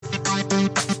The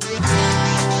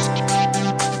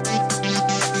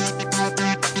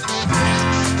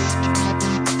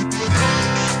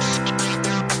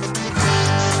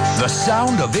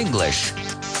sound of English.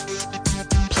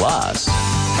 Plus.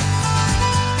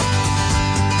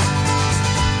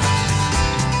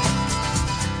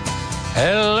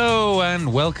 Hello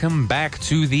and welcome back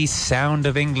to the Sound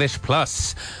of English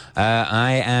Plus.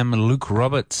 I am Luke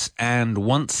Roberts, and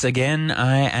once again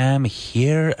I am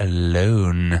here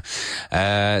alone.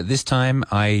 This time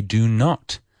I do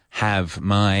not have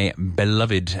my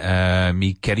beloved,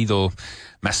 mi querido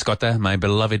mascota, my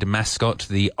beloved mascot,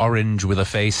 the orange with a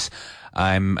face.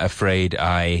 I'm afraid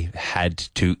I had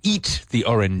to eat the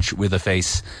orange with a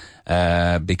face,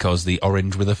 because the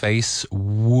orange with a face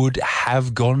would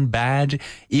have gone bad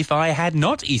if I had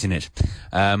not eaten it.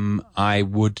 I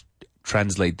would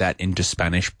translate that into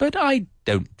Spanish, but I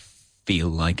don't feel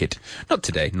like it. Not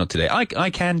today. I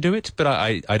can do it, but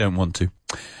I don't want to.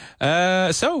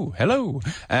 So, hello.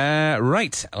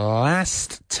 Right,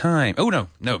 last time. Oh,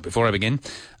 no, before I begin,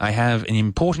 I have an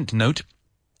important note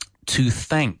to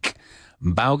thank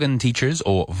Vaughan teachers,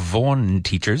 or Vaughan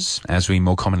teachers, as we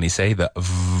more commonly say, the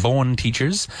Vaughan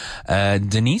teachers,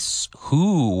 Denise,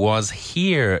 who was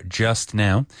here just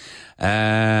now,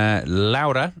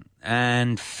 Laura,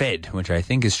 and Fed, which I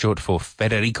think is short for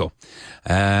Federico,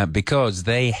 because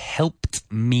they helped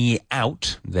me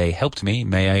out. They helped me,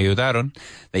 me ayudaron.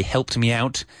 They helped me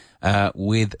out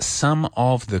with some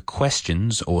of the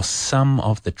questions or some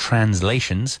of the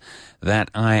translations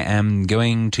that I am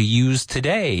going to use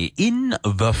today in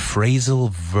the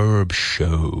phrasal verb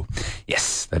show.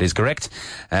 Yes, that is correct.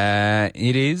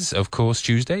 It is, of course,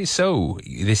 Tuesday, so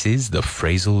this is the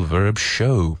phrasal verb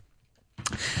show.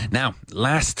 Now,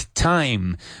 last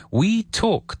time we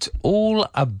talked all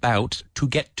about to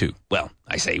get to. Well,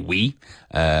 I say we.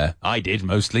 I did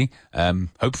mostly.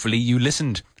 Hopefully you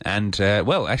listened. And,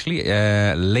 actually,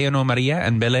 Leonor Maria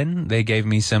and Belen, they gave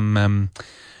me some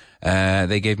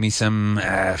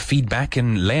feedback,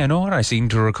 and Leonor, I seem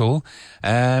to recall,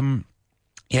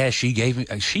 she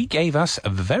gave us a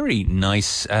very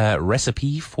nice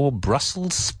recipe for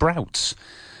Brussels sprouts.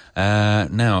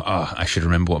 I should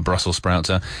remember what Brussels sprouts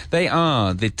are. They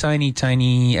are the tiny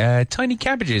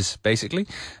cabbages, basically.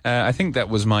 I think that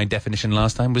was my definition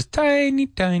last time, was tiny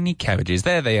cabbages.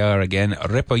 There they are again.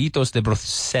 Repollitos de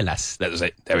Bruselas. That was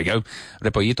it. There we go.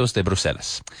 Repollitos de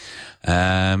Bruselas.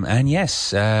 And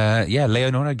yes,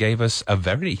 Leonora gave us a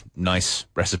very nice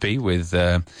recipe with,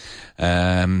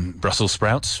 Brussels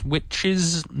sprouts, which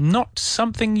is not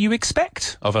something you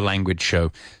expect of a language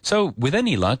show. So, with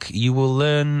any luck, you will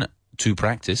learn to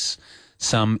practice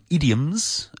some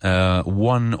idioms,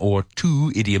 one or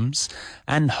two idioms,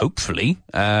 and hopefully,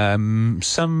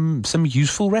 some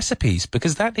useful recipes,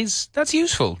 because that's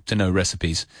useful to know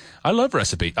recipes. I love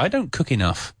recipes. I don't cook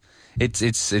enough.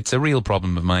 It's a real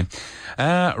problem of mine.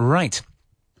 Right.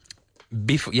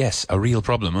 Yes, a real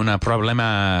problem. Una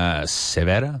problema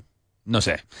severa? No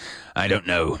sé. I don't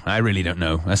know. I really don't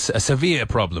know. A severe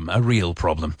problem. A real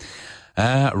problem.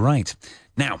 Right.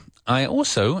 Now, I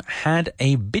also had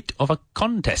a bit of a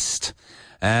contest.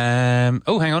 Hang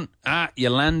on.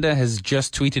 Yolanda has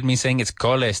just tweeted me saying it's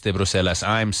coles de Bruselas.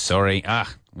 I'm sorry.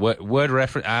 Word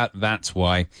reference. That's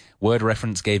why. Word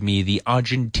reference gave me the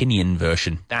Argentinian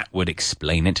version. That would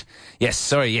explain it. Yes,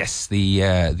 sorry. Yes,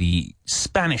 the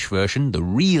Spanish version, the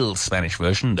real Spanish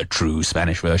version, the true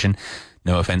Spanish version.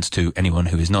 No offense to anyone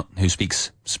who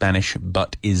speaks Spanish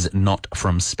but is not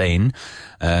from Spain.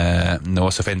 No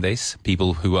os ofendes,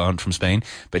 people who aren't from Spain.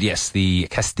 But yes, the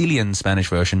Castilian Spanish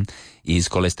version is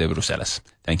coles de Bruselas.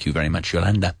 Thank you very much,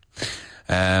 Yolanda.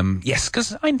 Yes,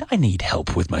 because I need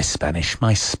help with my Spanish.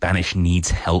 My Spanish needs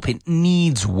help. It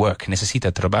needs work.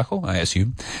 Necesita trabajo, I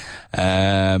assume.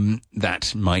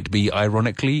 That might be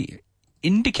ironically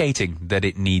indicating that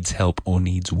it needs help or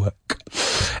needs work.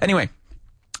 Anyway,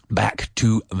 back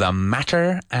to the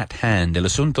matter at hand. El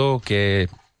asunto que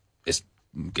es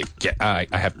que I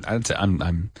have.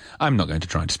 I'm not going to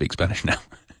try to speak Spanish now.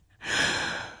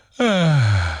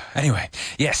 Anyway,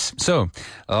 yes. So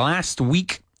last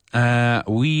week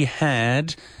we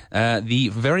had the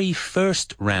very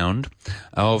first round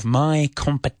of my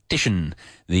competition,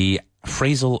 the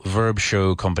phrasal verb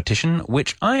show competition,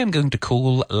 which I am going to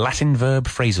call Latin verb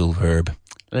phrasal verb.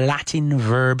 Latin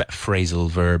verb phrasal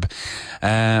verb,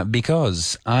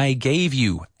 because I gave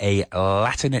you a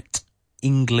Latinate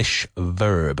English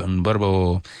verb, un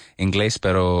verbo inglés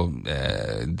pero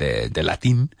de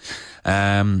latín,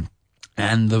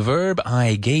 and the verb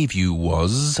I gave you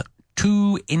was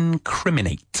to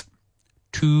incriminate.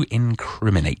 To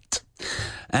incriminate.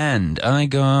 And I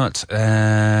got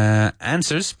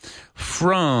answers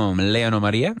from Leonor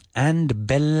Maria and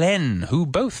Belen, who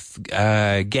both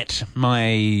get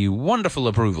my wonderful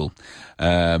approval.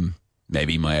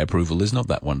 Maybe my approval is not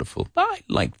that wonderful, but I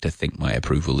like to think my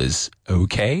approval is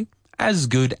okay, as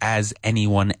good as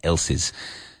anyone else's.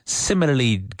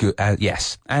 Similarly good,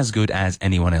 yes, as good as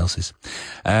anyone else's.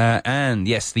 And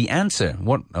yes, the answer,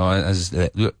 what was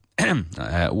the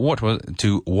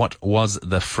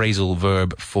phrasal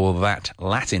verb for that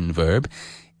Latin verb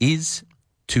is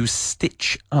to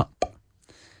stitch up.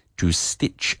 To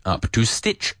stitch up. To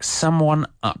stitch someone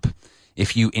up.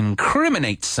 If you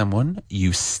incriminate someone,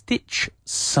 you stitch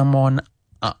someone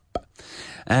up.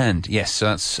 And yes, so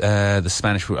that's the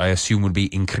Spanish I assume would be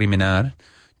incriminar,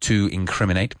 to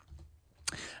incriminate.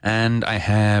 And I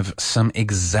have some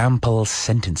example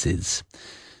sentences.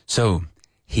 So,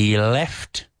 he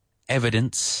left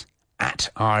evidence at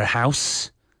our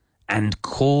house and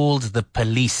called the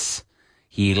police.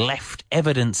 He left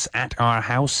evidence at our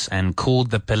house and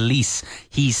called the police.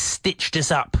 He stitched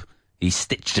us up. He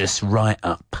stitched us right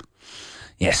up.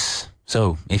 Yes.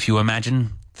 So, if you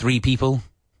imagine 3 people,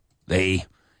 they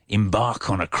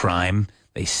embark on a crime,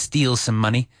 they steal some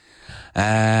money,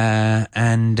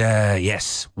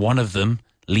 yes, one of them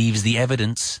leaves the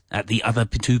evidence at the other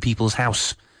 2 people's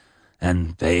house.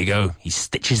 And there you go. He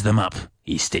stitches them up.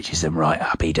 He stitches them right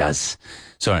up, he does.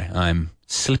 Sorry, I'm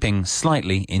slipping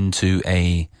slightly into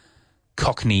a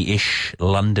Cockney-ish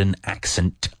London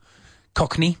accent.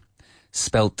 Cockney,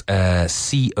 spelt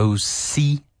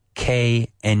C-O-C-K-N-E-Y,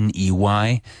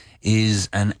 is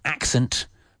an accent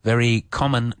very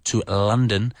common to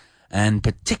London, and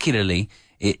particularly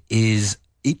that is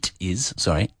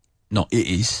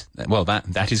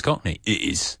Cockney. It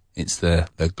is. It's the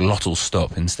glottal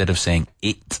stop. Instead of saying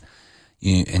it,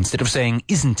 instead of saying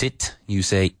isn't it, you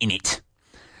say in it.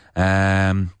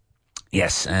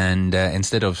 Yes, and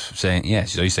instead of saying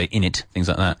yes, so you say in it, things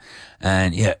like that.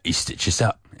 And yeah, he stitches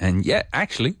up. And yeah,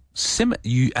 actually,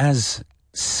 you as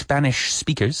Spanish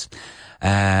speakers,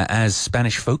 as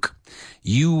Spanish folk,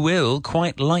 you will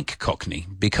quite like Cockney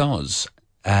because,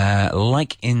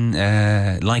 like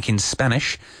in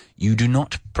Spanish, you do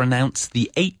not pronounce the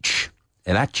H,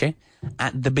 el H,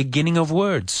 at the beginning of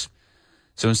words.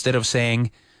 So instead of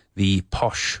saying the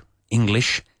posh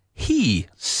English, he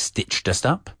stitched us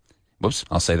up. Whoops,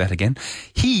 I'll say that again.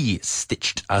 He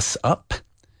stitched us up.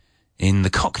 In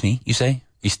the Cockney, you say,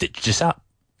 he stitched us up.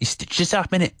 He stitched us up,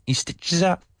 innit? He stitched us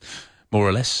up. More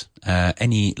or less.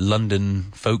 Any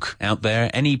London folk out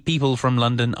there, any people from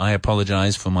London, I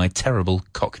apologise for my terrible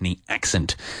Cockney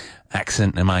accent.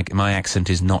 And my accent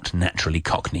is not naturally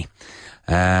Cockney.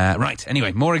 Right,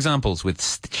 anyway, more examples with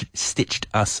stitched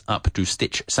us up, to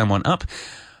stitch someone up.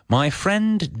 My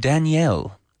friend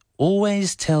Danielle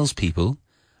always tells people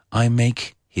I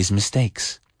make his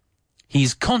mistakes.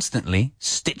 He's constantly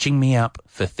stitching me up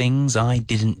for things I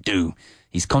didn't do.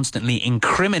 He's constantly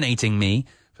incriminating me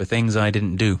for things I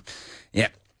didn't do.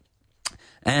 Yep.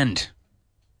 And,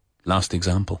 last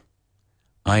example.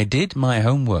 I did my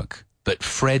homework, but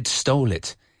Fred stole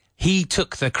it. He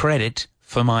took the credit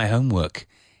for my homework.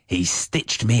 He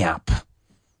stitched me up.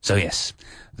 So yes,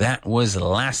 that was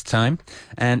last time.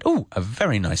 And, a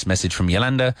very nice message from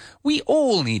Yolanda. We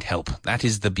all need help. That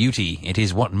is the beauty. It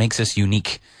is what makes us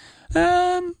unique.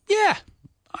 Yeah,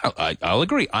 I'll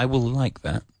agree. I will like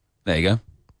that. There you go.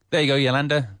 There you go,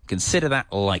 Yolanda. Consider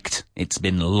that liked. It's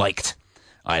been liked.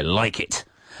 I like it.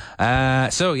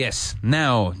 So yes,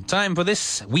 now time for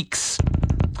this week's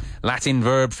Latin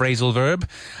verb, phrasal verb.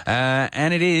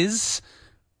 And it is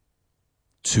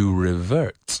to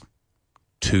revert.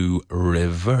 To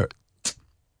revert.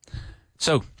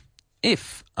 So,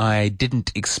 if I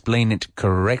didn't explain it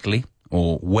correctly,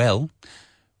 or well,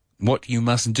 what you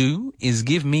must do is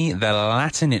give me the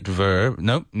Latinate verb.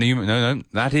 No,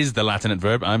 that is the Latinate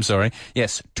verb. I'm sorry.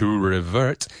 Yes, to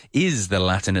revert is the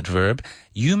Latinate verb.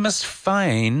 You must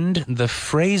find the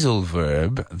phrasal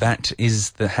verb that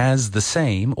has the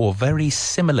same or very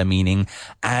similar meaning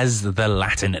as the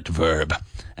Latinate verb.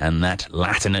 And that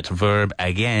Latinate verb,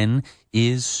 again,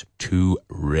 is to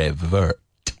revert.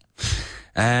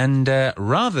 And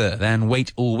rather than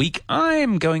wait all week,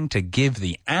 I'm going to give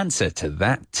the answer to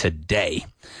that today.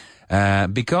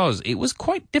 Because it was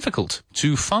quite difficult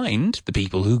to find the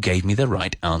people who gave me the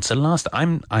right answer last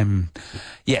time.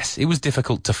 Yes, it was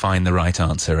difficult to find the right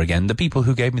answer again. The people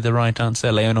who gave me the right answer,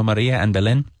 Leonor Maria and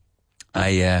Belen,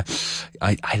 I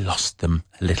lost them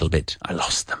a little bit. I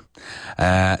lost them.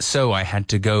 So I had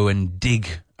to go and dig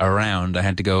around. I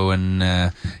had to go and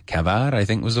cavar, I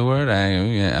think was the word.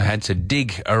 I had to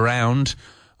dig around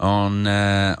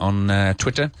on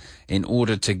Twitter in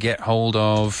order to get hold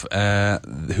of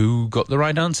who got the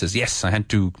right answers. Yes, I had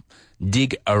to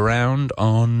dig around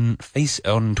on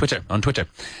Twitter,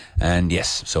 and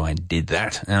yes, so I did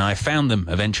that, and I found them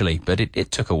eventually, but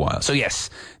it took a while. So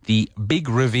yes, the big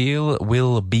reveal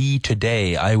will be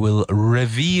today. I will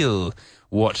reveal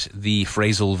what the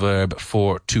phrasal verb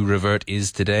for to revert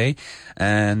is today,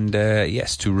 and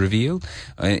yes, to reveal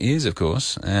is, of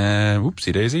course,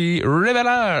 whoopsie daisy,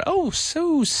 revelar. Oh,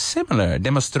 so similar.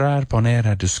 Demostrar,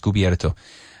 poner a descubierto.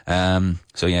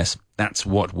 So yes, that's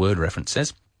what word reference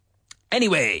says.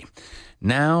 Anyway,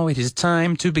 now it is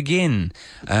time to begin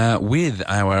with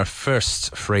our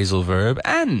first phrasal verb,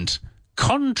 and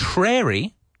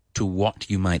contrary to what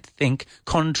you might think, the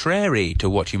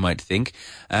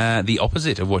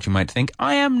opposite of what you might think,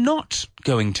 I am not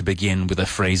going to begin with a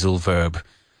phrasal verb.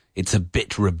 It's a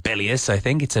bit rebellious, I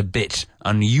think. It's a bit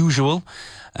unusual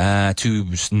to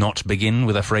not begin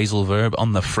with a phrasal verb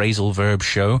on the phrasal verb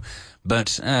show.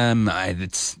 But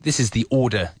this is the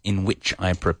order in which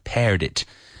I prepared it.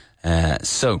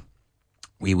 So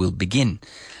we will begin.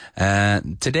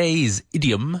 Today's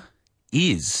idiom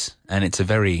is, and it's a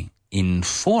very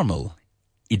informal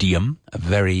idiom, a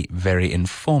very, very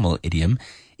informal idiom,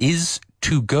 is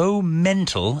to go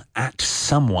mental at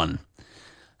someone.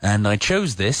 And I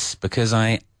chose this because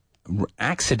I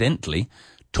accidentally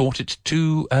taught it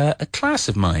to a class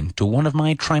of mine, to one of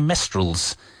my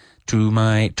trimestrals, to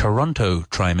my Toronto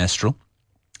trimestral,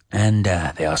 and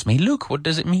they asked me, Luke, what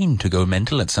does it mean to go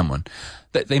mental at someone?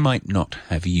 That they might not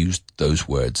have used those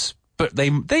words, but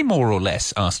they more or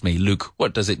less asked me, Luke,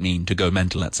 what does it mean to go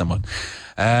mental at someone?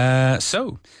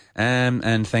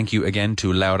 And thank you again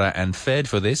to Laura and Fed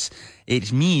for this.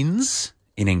 It means,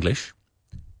 in English,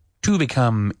 to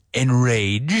become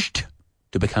enraged,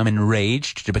 to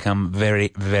become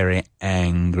very, very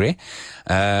angry,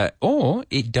 or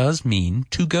it does mean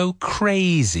to go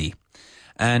crazy.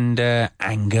 And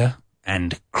anger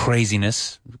and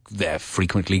craziness, they're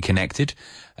frequently connected.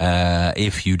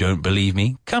 If you don't believe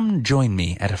me, come join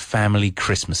me at a family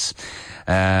Christmas,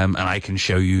 and I can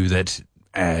show you that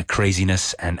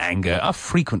craziness and anger are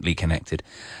frequently connected.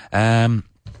 And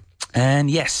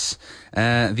yes,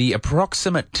 the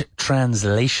approximate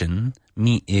translation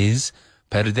is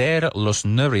perder los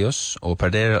nervios o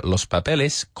perder los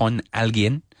papeles con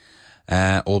alguien,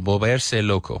 or volverse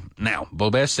loco. Now,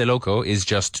 volverse loco is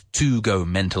just to go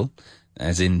mental,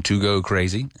 as in to go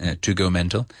crazy, to go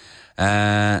mental.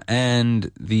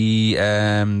 And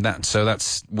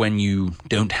that's when you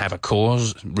don't have a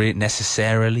cause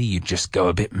necessarily, you just go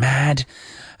a bit mad.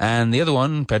 And the other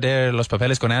one, perder los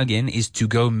papeles con alguien, is to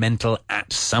go mental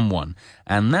at someone.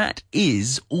 And that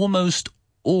is almost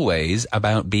always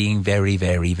about being very,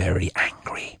 very, very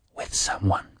angry with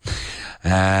someone.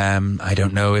 I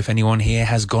don't know if anyone here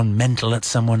has gone mental at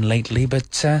someone lately,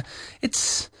 but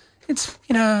it's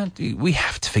we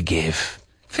have to forgive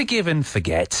and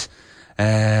forget.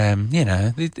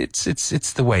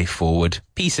 It's the way forward.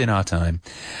 Peace in our time.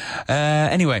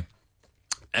 Anyway,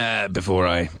 before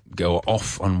I go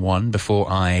off on one, before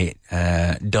I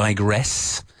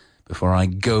digress. Before I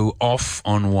go off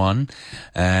on one,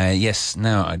 yes,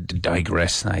 now I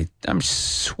digress. I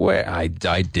swear I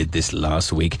did this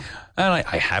last week, and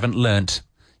I haven't learnt.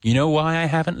 You know why I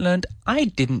haven't learnt? I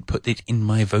didn't put it in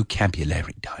my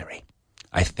vocabulary diary.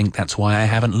 I think that's why I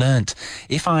haven't learnt.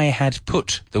 If I had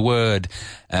put the word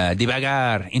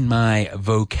divagar in my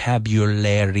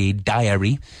vocabulary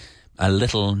diary, a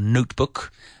little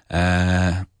notebook,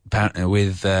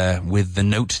 with the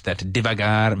note that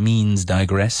divagar means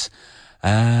digress,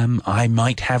 I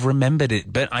might have remembered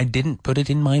it, but I didn't put it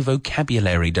in my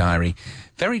vocabulary diary.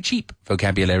 Very cheap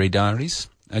vocabulary diaries.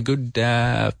 A good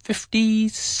 50,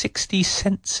 60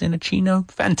 cents in a chino.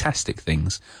 Fantastic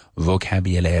things.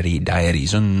 Vocabulary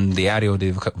diaries. Un diario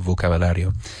de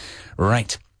vocabulario.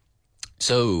 Right.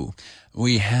 So,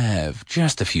 we have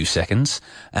just a few seconds,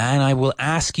 and I will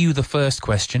ask you the first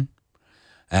question.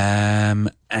 And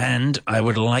I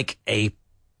would like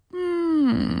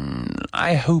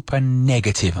I hope a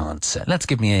negative answer. Let's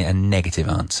give me a negative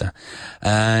answer.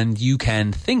 And you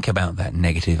can think about that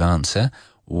negative answer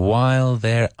while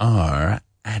there are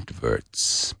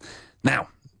adverts. Now,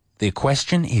 the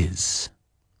question is,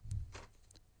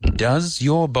 does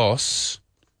your boss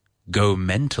go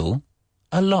mental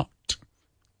a lot?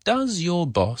 Does your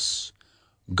boss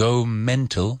go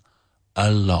mental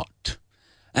a lot?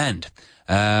 And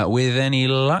with any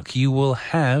luck, you will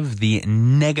have the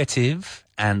negative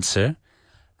answer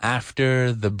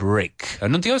after the break.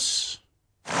 Anuncios.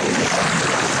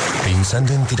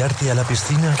 ¿Pensando en tirarte a la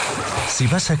piscina? Si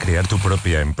vas a crear tu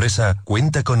propia empresa,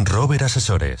 cuenta con Robert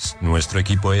Asesores. Nuestro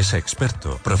equipo es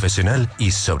experto, profesional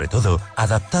y, sobre todo,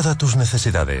 adaptado a tus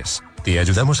necesidades. Te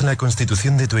ayudamos en la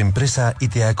constitución de tu empresa y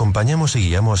te acompañamos y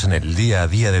guiamos en el día a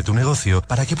día de tu negocio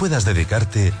para que puedas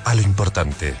dedicarte a lo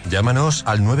importante. Llámanos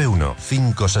al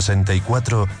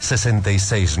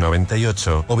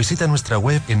 91-564-6698 o visita nuestra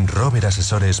web en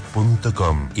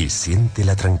roberasesores.com y siente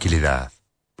la tranquilidad.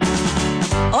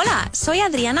 Hola, soy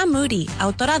Adriana Moody,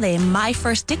 autora de My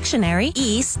First Dictionary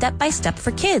y Step by Step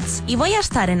for Kids, y voy a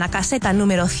estar en la caseta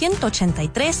número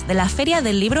 183 de la Feria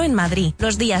del Libro en Madrid,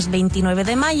 los días 29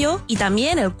 de mayo y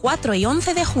también el 4 y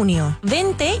 11 de junio.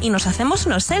 Vente y nos hacemos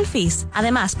unos selfies.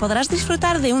 Además, podrás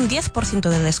disfrutar de un 10%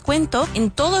 de descuento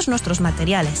en todos nuestros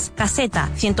materiales. Caseta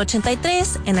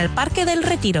 183 en el Parque del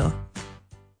Retiro.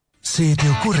 ¿Se te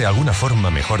ocurre alguna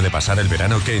forma mejor de pasar el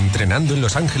verano que entrenando en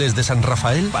Los Ángeles de San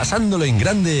Rafael, pasándolo en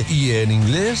grande y en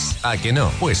inglés? ¿A que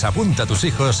no? Pues apunta a tus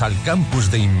hijos al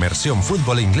campus de inmersión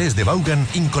fútbol e inglés de Vaughan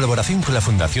en colaboración con la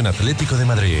Fundación Atlético de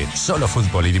Madrid. Solo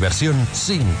fútbol y diversión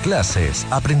sin clases.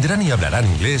 Aprenderán y hablarán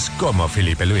inglés como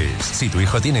Felipe Luis. Si tu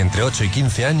hijo tiene entre 8 y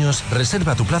 15 años,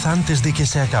 reserva tu plaza antes de que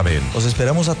se acaben. Os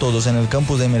esperamos a todos en el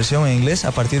campus de inmersión en inglés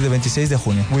a partir del 26 de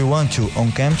junio. We want you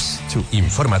on camps too.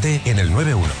 Infórmate en el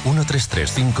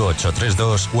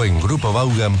 91-133-5832 o en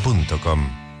grupovaughan.com.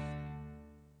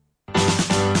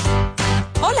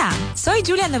 Hola, soy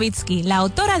Julia Novitsky, la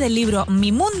autora del libro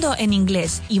Mi Mundo en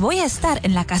Inglés, y voy a estar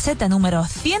en la caseta número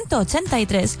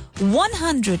 183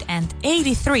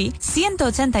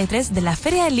 de la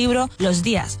Feria del Libro los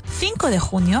días 5 de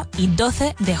junio y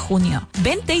 12 de junio.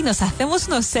 Vente y nos hacemos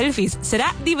unos selfies,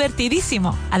 será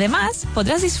divertidísimo. Además,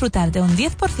 podrás disfrutar de un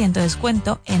 10% de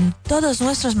descuento en todos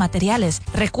nuestros materiales.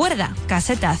 Recuerda,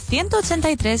 caseta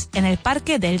 183 en el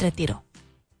Parque del Retiro.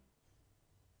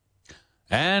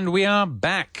 And we are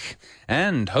back.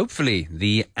 And hopefully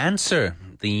the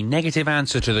negative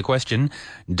answer to the question,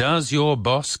 does your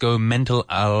boss go mental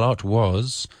a lot,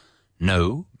 was,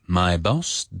 no, my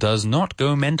boss does not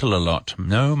go mental a lot.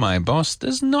 No, my boss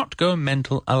does not go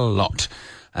mental a lot.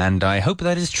 And I hope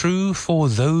that is true for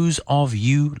those of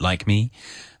you like me.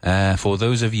 For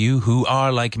those of you who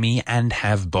are like me and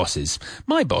have bosses.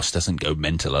 My boss doesn't go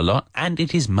mental a lot, and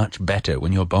it is much better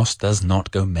when your boss does not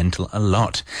go mental a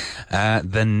lot.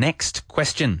 The next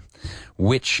question,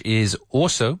 which is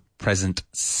also present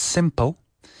simple,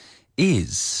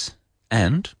 is,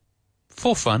 and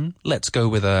for fun, let's go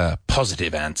with a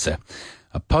positive answer.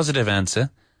 A positive answer,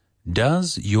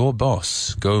 does your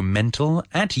boss go mental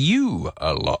at you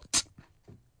a lot?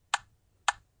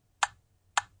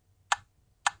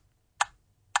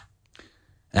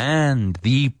 And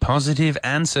the positive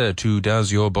answer to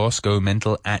does your boss go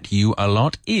mental at you a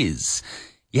lot is,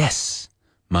 yes,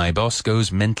 my boss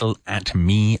goes mental at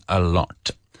me a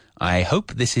lot. I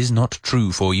hope this is not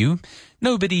true for you.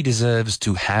 Nobody deserves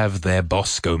to have their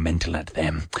boss go mental at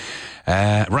them.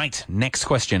 Right, next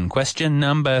question. Question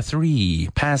number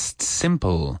 3, past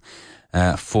simple,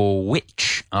 for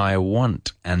which I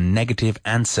want a negative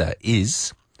answer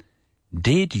is,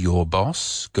 did your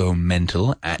boss go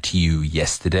mental at you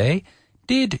yesterday?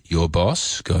 Did your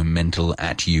boss go mental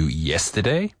at you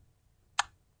yesterday?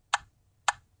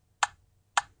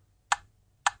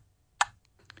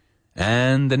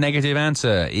 And the negative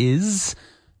answer is,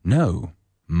 no,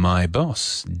 my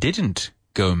boss didn't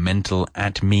go mental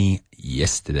at me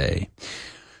yesterday.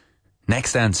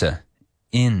 Next answer,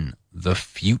 in the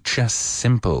future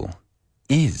simple,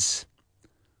 is,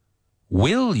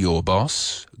 will your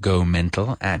boss go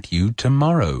mental at you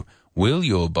tomorrow? Will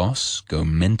your boss go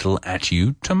mental at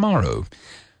you tomorrow?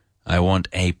 I want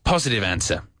a positive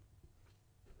answer.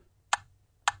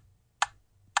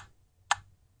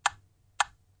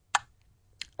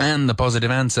 And the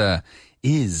positive answer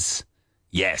is,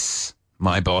 yes,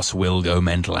 my boss will go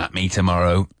mental at me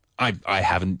tomorrow. I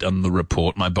haven't done the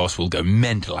report. My boss will go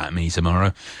mental at me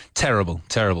tomorrow. Terrible,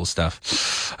 terrible stuff.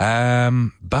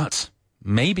 But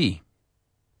maybe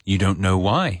you don't know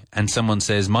why. And someone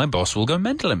says, my boss will go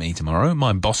mental at me tomorrow.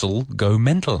 My boss'll go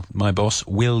mental. My boss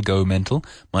will go mental.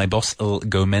 My boss'll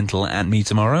go mental at me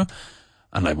tomorrow.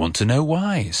 And I want to know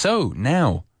why. So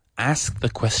now, ask the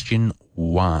question,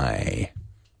 why?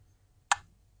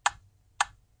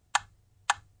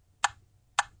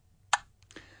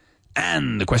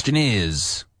 And the question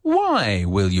is, why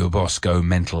will your boss go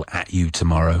mental at you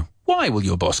tomorrow? Why will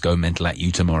your boss go mental at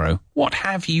you tomorrow? What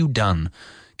have you done?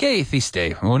 ¿Qué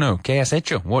hiciste? Oh no, ¿qué has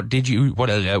hecho? What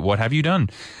have you done?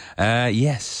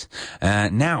 Yes.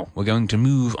 Now we're going to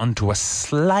move on to a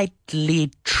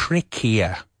slightly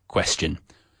trickier question.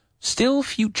 Still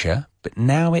future, but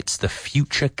now it's the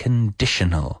future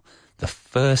conditional. The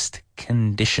first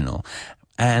conditional.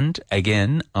 And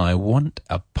again, I want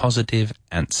a positive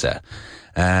answer.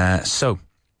 So,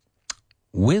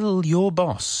 will your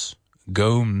boss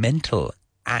go mental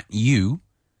at you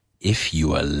if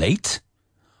you are late?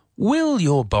 Will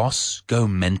your boss go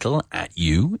mental at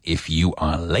you if you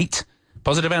are late?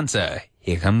 Positive answer.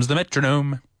 Here comes the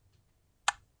metronome.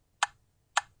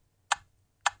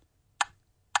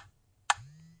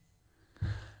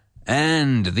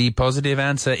 And the positive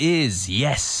answer is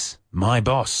yes, my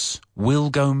boss will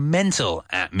go mental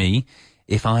at me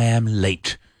if I am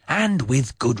late. And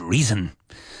with good reason.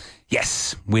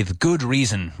 Yes, with good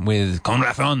reason, with con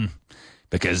razón.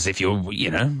 Because if you're,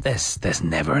 there's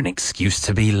never an excuse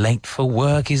to be late for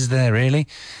work, is there really?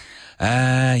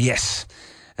 Yes.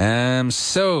 Maybe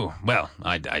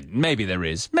there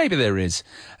is.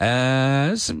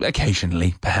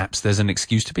 Occasionally, perhaps there's an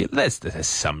excuse to be. There's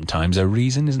sometimes a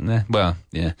reason, isn't there? Well,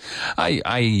 yeah.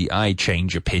 I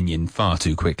change opinion far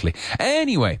too quickly.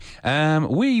 Anyway,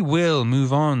 we will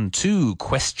move on to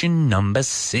question number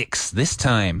 6 this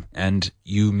time. And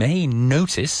you may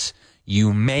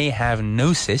have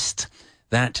noticed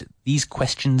that these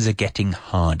questions are getting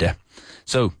harder.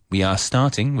 So, we are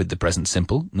starting with the present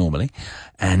simple, normally,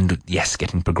 and yes,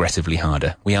 getting progressively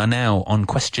harder. We are now on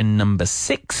question number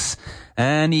 6,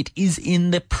 and it is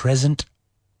in the present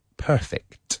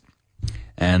perfect.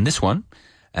 And this one,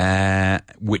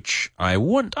 which I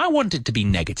want it to be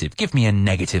negative. Give me a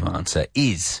negative answer,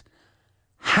 is,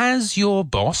 has your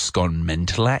boss gone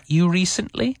mental at you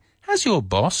recently? Has your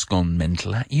boss gone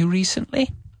mental at you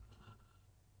recently?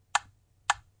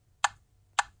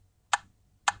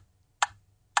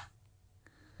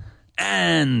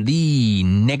 And the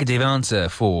negative answer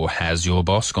for has your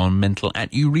boss gone mental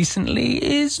at you recently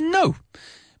is no.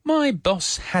 My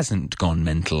boss hasn't gone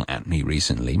mental at me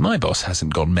recently. My boss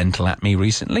hasn't gone mental at me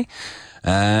recently.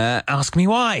 Ask me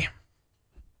why.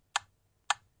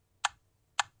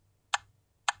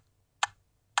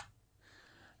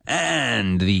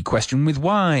 And the question with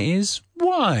why is,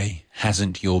 why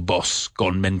hasn't your boss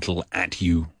gone mental at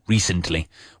you recently?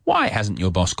 Why hasn't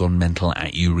your boss gone mental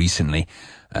at you recently?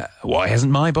 Why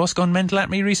hasn't my boss gone mental at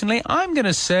me recently? I'm going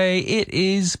to say it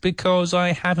is because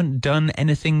I haven't done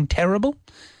anything terrible.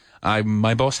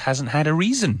 My boss hasn't had a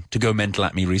reason to go mental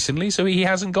at me recently, so he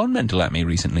hasn't gone mental at me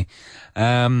recently.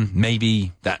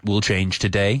 Maybe that will change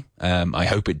today. I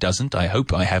hope it doesn't. I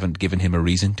hope I haven't given him a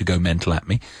reason to go mental at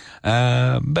me.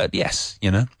 But yes,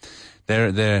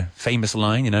 their famous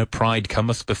line, pride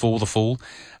cometh before the fall.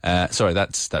 Sorry,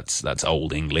 that's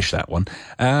old English, that one.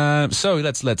 So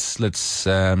let's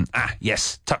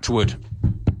yes, touch wood.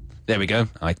 There we go.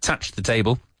 I touched the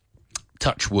table.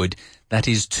 Touch wood. That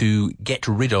is to get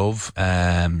rid of,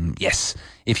 yes.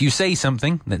 If you say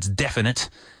something that's definite,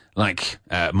 like,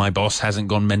 my boss hasn't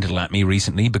gone mental at me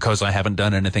recently because I haven't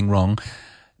done anything wrong,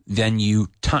 then you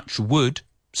touch wood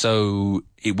so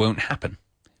it won't happen.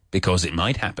 Because it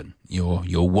might happen.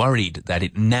 You're worried that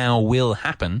it now will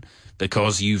happen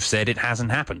because you've said it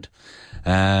hasn't happened.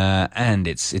 And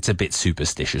it's a bit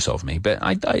superstitious of me, but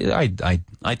I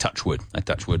touch wood. I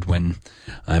touch wood when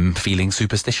I'm feeling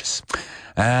superstitious.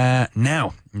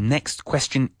 Now, next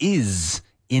question is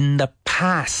in the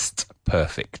past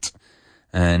perfect.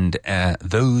 And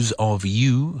those of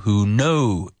you who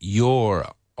know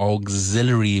your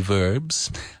auxiliary verbs,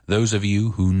 know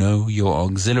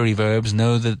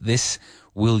that this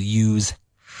will use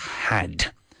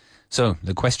had. So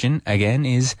the question again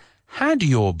is, had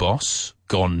your boss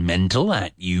gone mental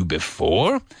at you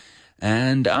before?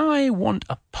 And I want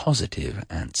a positive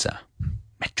answer.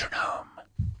 Metronome.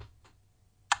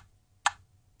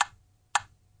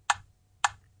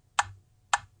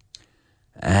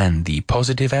 And the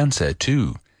positive answer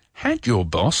to had your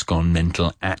boss gone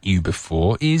mental at you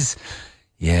before is,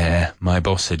 yeah, my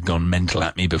boss had gone mental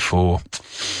at me before.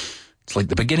 It's like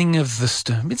the beginning of it's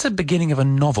the beginning of a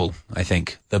novel, I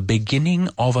think. The beginning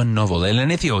of a novel. El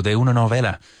inicio de una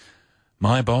novela.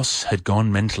 My boss had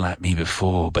gone mental at me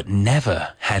before, but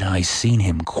never had I seen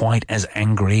him quite as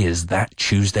angry as that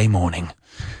Tuesday morning.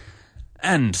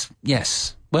 And,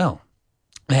 yes, well,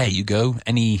 there you go.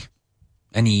 Any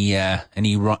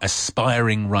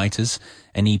aspiring writers,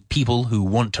 any people who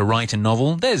want to write a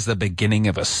novel, there's the beginning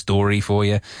of a story for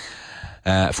you.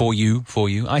 For you.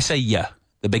 I say yeah.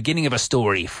 The beginning of a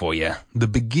story for you. The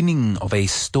beginning of a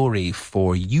story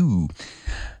for you.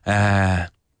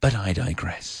 But I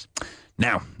digress.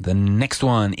 Now, the next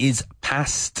one is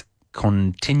past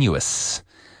continuous.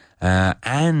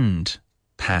 And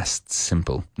past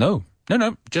simple. No,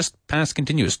 just past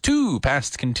continuous. Two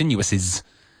past continuouses.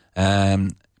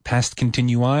 past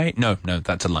continui. No,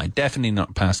 that's a lie. Definitely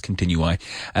not past continui.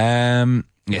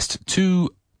 Yes, 2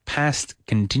 past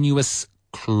continuous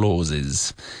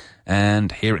clauses.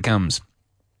 And here it comes.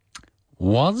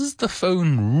 Was the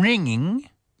phone ringing,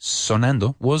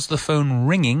 sonando, was the phone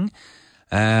ringing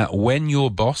when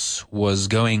your boss was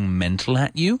going mental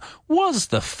at you? Was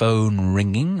the phone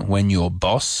ringing when your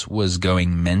boss was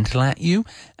going mental at you?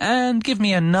 And give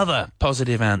me another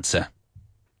positive answer.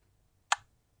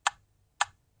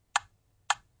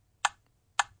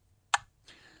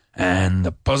 And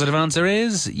the positive answer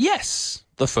is yes,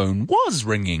 the phone was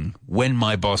ringing when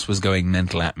my boss was going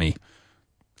mental at me.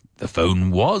 The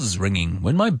phone was ringing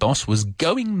when my boss was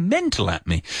going mental at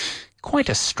me. Quite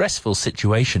a stressful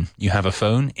situation. You have a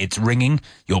phone, it's ringing,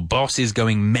 your boss is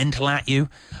going mental at you.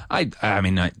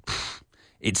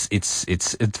 It's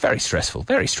very stressful,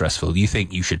 very stressful. You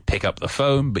think you should pick up the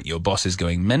phone, but your boss is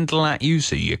going mental at you,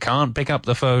 so you can't pick up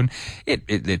the phone.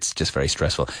 It's just very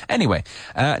stressful. Anyway,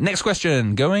 next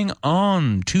question. Going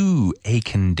on to a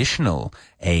conditional.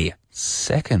 A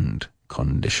second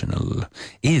conditional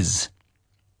is,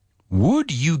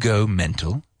 would you go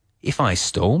mental if I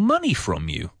stole money from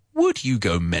you? Would you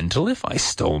go mental if I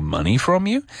stole money from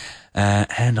you?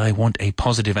 And I want a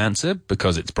positive answer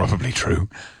because it's probably true.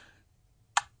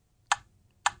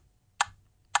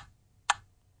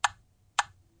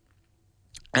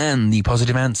 And the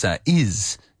positive answer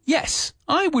is, yes,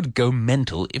 I would go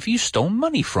mental if you stole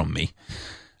money from me.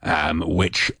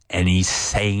 Which any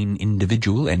sane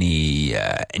individual, any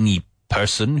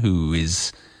person who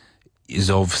is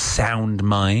of sound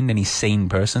mind, any sane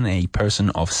person, a person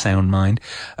of sound mind,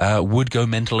 would go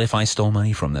mental if I stole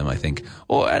money from them, I think.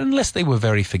 Or unless they were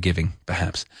very forgiving,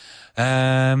 perhaps.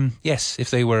 Yes,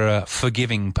 if they were a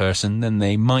forgiving person, then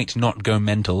they might not go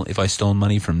mental if I stole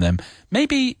money from them.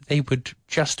 Maybe they would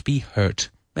just be hurt.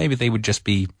 Maybe they would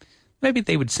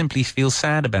simply feel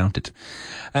sad about it.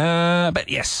 But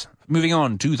yes, moving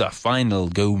on to the final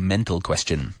go mental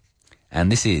question.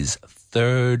 And this is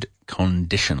third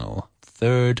conditional.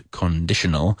 Third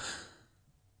conditional.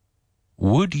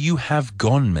 Would you have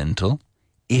gone mental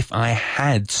if I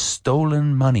had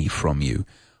stolen money from you?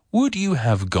 Would you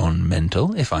have gone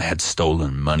mental if I had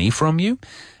stolen money from you?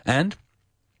 And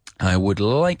I would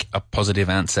like a positive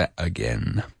answer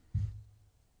again.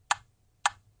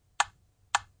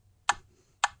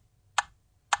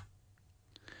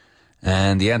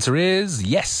 And the answer is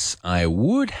yes, I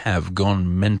would have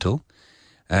gone mental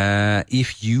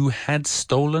if you had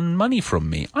stolen money from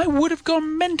me. I would have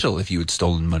gone mental if you had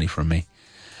stolen money from me.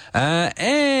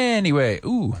 Anyway,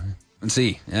 let's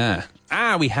see.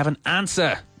 We have an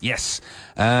answer. Yes.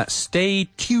 Stay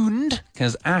tuned,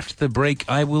 because after the break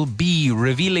I will be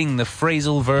revealing the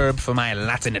phrasal verb for my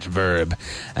Latinate verb.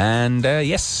 And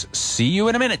yes, see you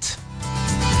in a minute.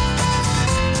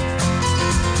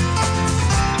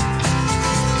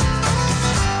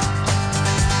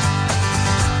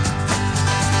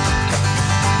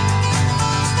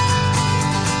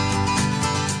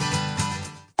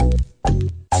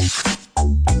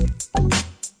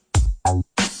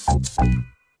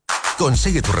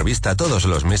 Consigue tu revista todos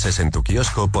los meses en tu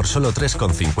kiosco por solo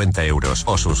 3,50 euros.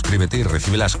 O suscríbete y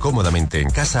recíbelas cómodamente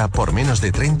en casa por menos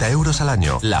de 30 euros al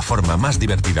año. La forma más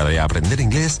divertida de aprender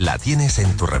inglés la tienes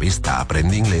en tu revista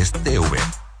Aprende Inglés TV. ¡Mami!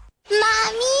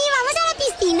 ¿Vamos a la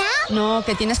piscina? No,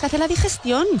 que tienes que hacer la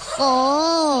digestión.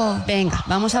 ¡Oh! Venga,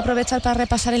 vamos a aprovechar para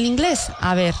repasar el inglés.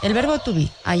 A ver, el verbo to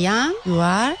be. I am, you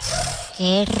are...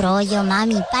 ¡Qué rollo,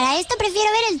 mami! Para esto prefiero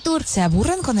ver el tour. ¿Se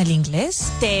aburren con el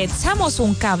inglés? Te echamos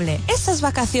un cable. Estas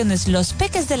vacaciones los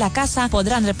peques de la casa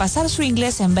podrán repasar su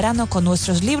inglés en verano con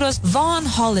nuestros libros Vaughan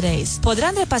Holidays.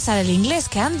 Podrán repasar el inglés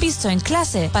que han visto en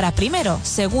clase para primero,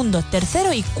 segundo,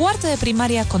 tercero y cuarto de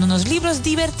primaria con unos libros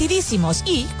divertidísimos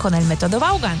y con el método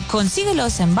Vaughan.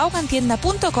 Consíguelos en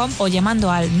vaughantienda.com o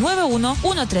llamando al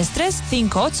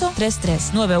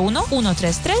 91-133-5833.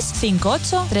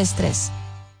 91-133-5833.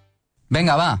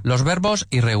 Venga, va, los verbos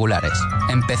irregulares.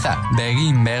 Empezar.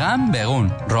 Begin, began, begun.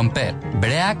 Romper.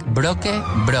 Break, broke,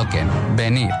 broken.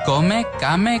 Venir. Come,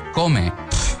 came, come.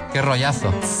 ¡Qué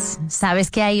rollazo!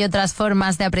 Sabes que hay otras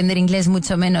formas de aprender inglés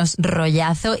mucho menos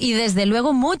rollazo y desde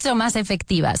luego mucho más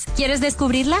efectivas. ¿Quieres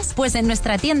descubrirlas? Pues en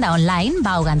nuestra tienda online,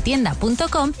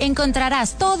 vaughantienda.com,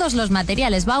 encontrarás todos los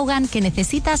materiales Vaughan que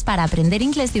necesitas para aprender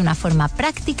inglés de una forma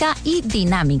práctica y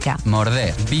dinámica.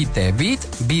 Morder, bite, bit,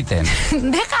 biten.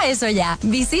 Deja eso ya.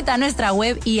 Visita nuestra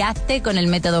web y hazte con el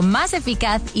método más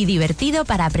eficaz y divertido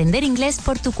para aprender inglés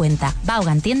por tu cuenta.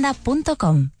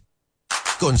 vaughantienda.com.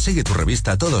 Consigue tu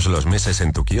revista todos los meses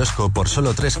en tu kiosco por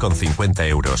solo 3,50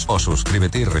 euros. O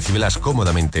suscríbete y recíbelas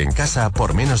cómodamente en casa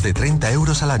por menos de 30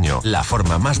 euros al año. La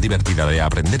forma más divertida de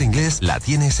aprender inglés la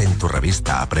tienes en tu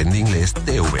revista Aprende Inglés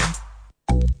TV.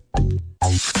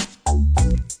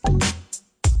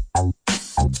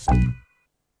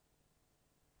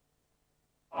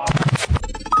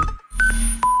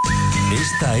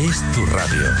 Esta es tu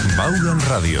radio, Vaughan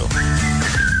Radio.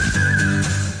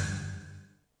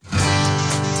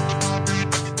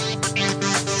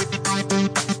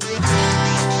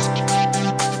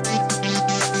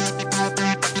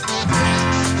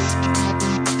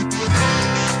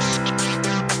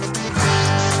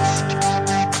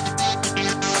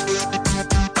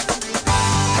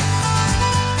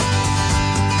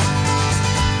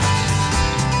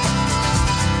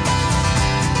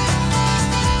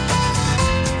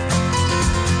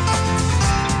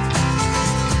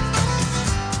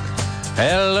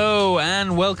 Hello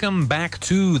and welcome back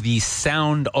to the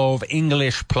Sound of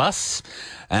English Plus.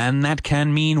 And that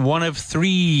can mean one of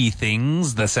three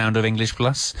things, the Sound of English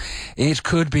Plus. It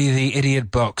could be the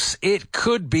Idiot Box. It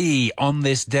could be On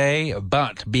This Day,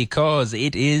 but because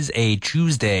it is a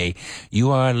Tuesday,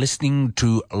 you are listening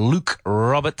to Luke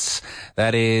Roberts.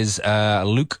 That is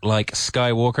Luke like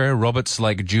Skywalker, Roberts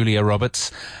like Julia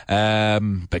Roberts,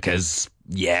 because...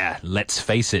 yeah, let's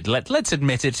face it. Let's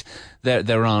admit it.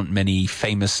 There aren't many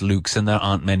famous Lukes and there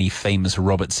aren't many famous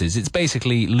Robertses. It's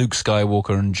basically Luke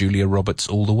Skywalker and Julia Roberts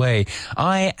all the way.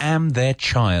 I am their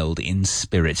child in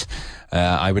spirit.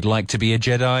 I would like to be a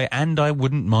Jedi and I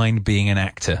wouldn't mind being an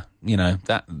actor. You know,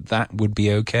 that would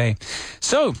be okay.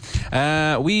 So,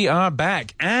 we are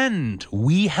back and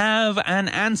we have an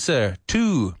answer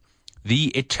to the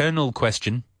eternal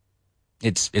question.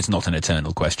 It's not an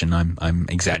eternal question. I'm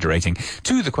exaggerating.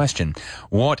 To the question,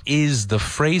 what is the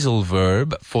phrasal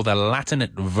verb for the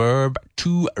Latinate verb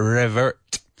to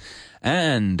revert?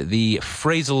 And the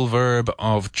phrasal verb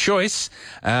of choice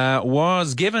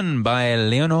was given by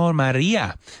Leonor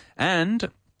Maria,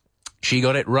 and she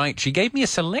got it right. She gave me a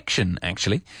selection,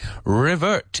 actually.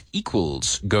 Revert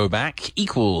equals go back,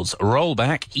 equals roll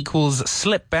back, equals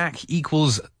slip back,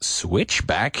 equals switch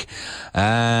back,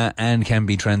 and can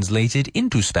be translated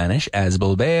into Spanish as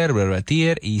volver,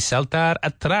 revertir, y saltar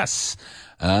atrás.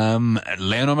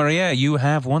 Leonor Maria, you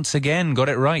have once again got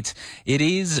it right. It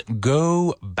is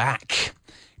go back.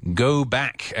 Go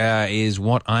back is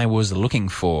what I was looking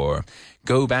for.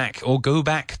 Go back or go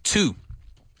back to.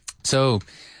 So...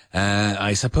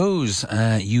 I suppose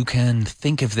you can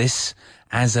think of this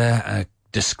as a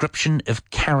description of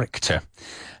character.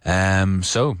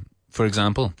 So, for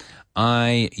example,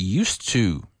 I used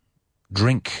to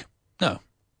drink... No.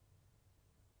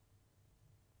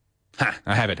 Ha!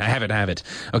 I have it.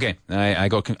 Okay,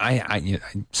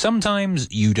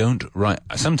 sometimes you don't write...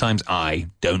 Sometimes I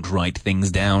don't write things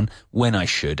down when I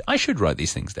should. I should write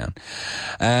these things down.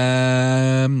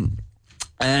 And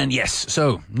yes,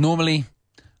 so, normally...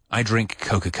 I drink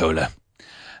Coca-Cola.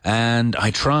 And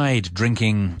I tried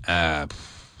drinking,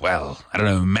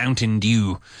 Mountain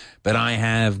Dew. But I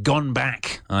have gone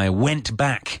back. I went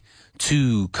back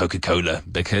to Coca-Cola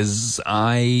because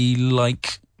I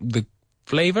like the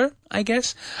flavor, I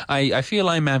guess. I feel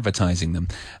I'm advertising them.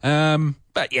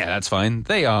 But yeah, that's fine.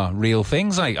 They are real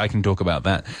things. I can talk about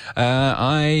that.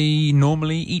 I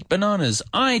normally eat bananas.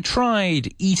 I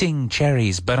tried eating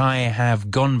cherries, but I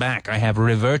have gone back. I have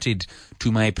reverted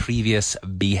to my previous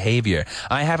behavior.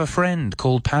 I have a friend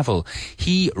called Pavel.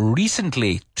 He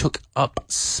recently took up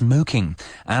smoking,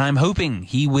 and I'm hoping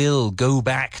he will go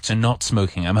back to not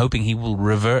smoking. I'm hoping he will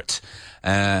revert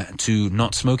to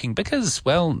not smoking because,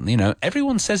 well, you know,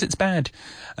 everyone says it's bad.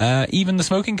 Even the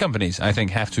smoking companies, I think,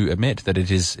 have to admit that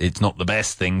it's not the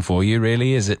best thing for you,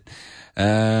 really, is it?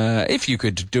 If you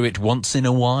could do it once in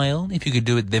a while, if you could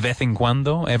do it de vez en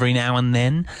cuando, every now and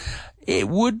then, it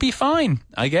would be fine,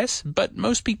 I guess, but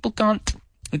most people can't.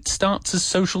 It starts as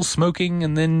social smoking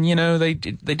and then, you know, they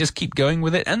just keep going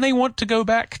with it and they want to go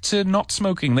back to not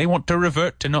smoking. They want to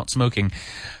revert to not smoking.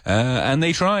 And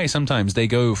they try sometimes. They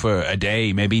go for a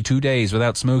day, maybe 2 days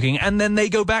without smoking and then they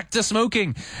go back to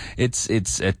smoking. It's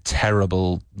a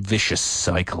terrible, vicious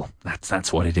cycle.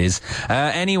 That's what it is.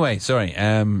 Anyway, sorry.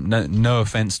 No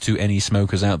offense to any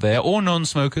smokers out there or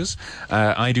non-smokers.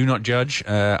 I do not judge.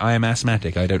 I am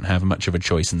asthmatic. I don't have much of a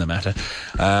choice in the matter.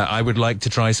 I would like to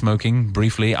try smoking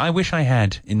briefly. I wish I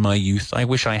had in my youth. I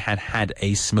wish I had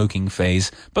a smoking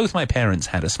phase. Both my parents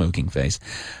had a smoking phase.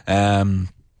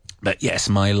 But yes,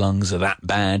 my lungs are that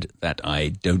bad that I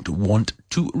don't want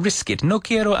to risk it. No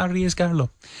quiero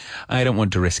arriesgarlo. I don't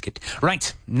want to risk it.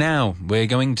 Right, now we are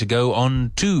going to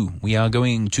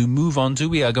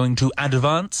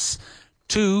advance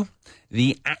to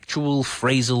the actual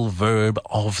phrasal verb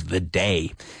of the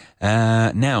day.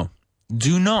 Now,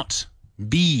 do not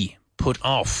be put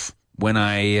off when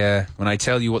I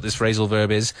tell you what this phrasal verb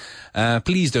is.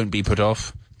 Please don't be put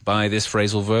off by this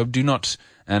phrasal verb. Do not...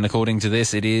 And according to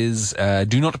this, it is,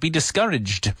 do not be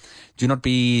discouraged. Do not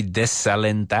be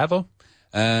desalentado.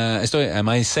 Am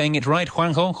I saying it right?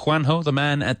 Juanjo, the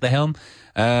man at the helm.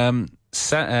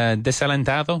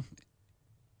 Desalentado.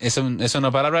 Es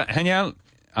una palabra. Genial.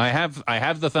 I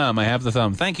have the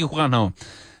thumb. Thank you, Juanjo.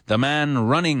 The man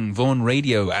running Vaughan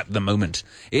Radio at the moment.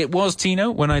 It was Tino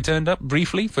when I turned up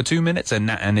briefly for 2 minutes,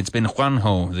 and it's been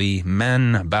Juanjo, the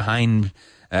man behind...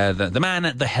 the man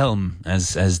at the helm,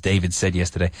 as David said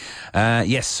yesterday.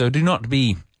 Yes, so do not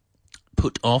be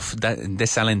put off,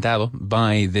 desalentado,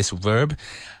 by this verb.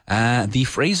 The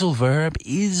phrasal verb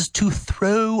is to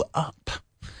throw up.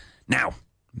 Now,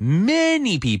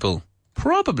 many people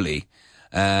probably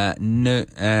know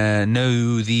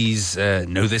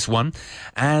this one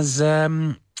as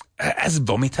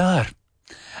vomitar.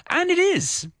 And it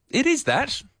is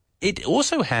that. It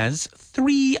also has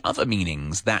 3 other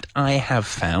meanings that I have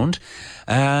found,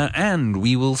 and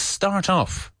we will start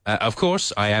off. Of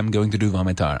course, I am going to do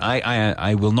vomitar.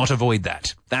 I will not avoid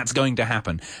that. That's going to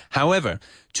happen. However,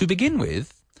 to begin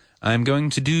with, I'm going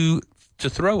to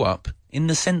throw up in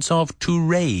the sense of to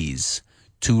raise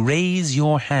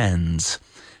your hands.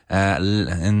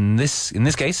 In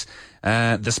this case,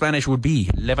 the Spanish would be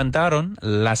levantaron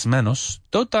las manos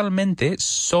totalmente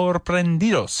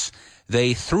sorprendidos.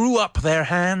 They threw up their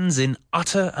hands in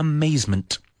utter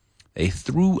amazement.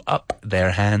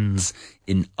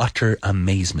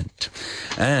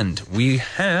 And we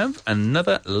have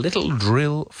another little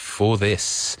drill for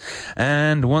this.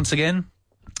 And once again,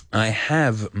 I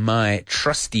have my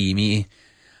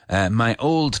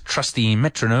old trusty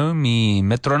metronome, mi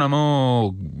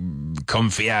metronomo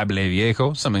confiable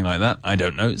viejo, something like that. I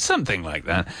don't know, something like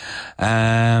that.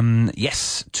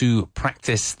 Yes, to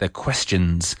practice the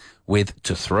questions with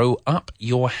to throw up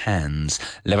your hands.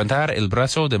 Levantar el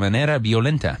brazo de manera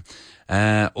violenta.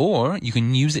 Or you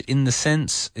can use it in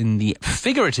the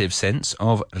figurative sense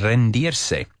of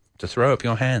rendirse, to throw up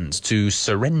your hands, to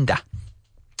surrender.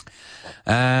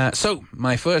 So,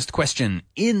 my first question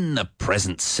in the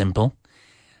present simple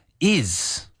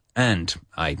is, and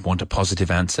I want a positive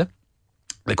answer,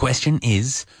 the question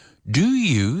is, do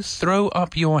you throw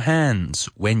up your hands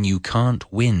when you can't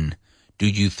win? Do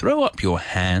you throw up your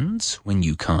hands when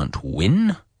you can't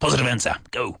win? Positive answer,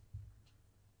 go.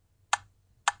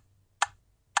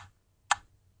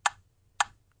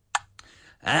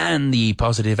 And the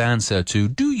positive answer to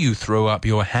do you throw up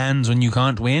your hands when you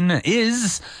can't win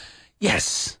is,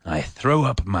 yes, I throw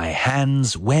up my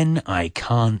hands when I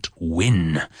can't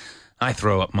win. I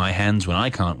throw up my hands when I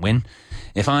can't win.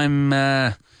 If I'm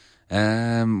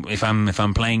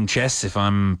playing chess, if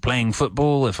I'm playing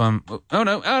football, the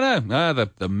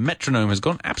metronome has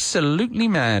gone absolutely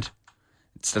mad.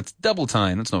 That's double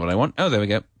time. That's not what I want. Oh, there we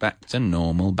go. Back to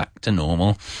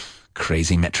normal.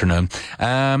 Crazy metronome.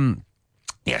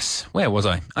 Yes, where was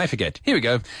I? I forget. Here we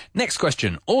go. Next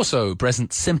question. Also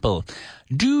present simple.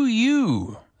 Do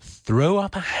you throw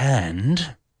up a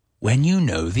hand when you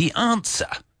know the answer?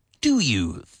 Do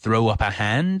you throw up a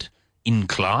hand in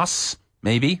class?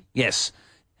 Maybe? Yes,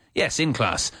 in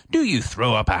class. Do you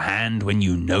throw up a hand when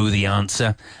you know the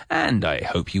answer? And I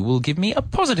hope you will give me a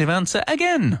positive answer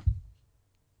again.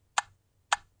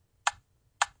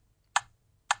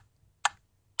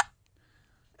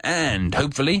 And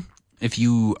hopefully, if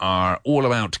you are all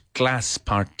about class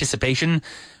participation,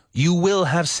 you will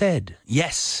have said,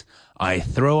 yes, I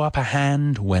throw up a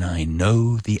hand when I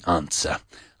know the answer.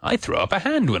 I throw up a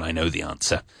hand when I know the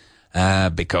answer.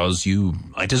 Because you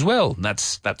might as well.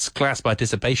 That's class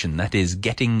participation. That is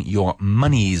getting your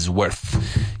money's worth.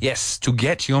 Yes, to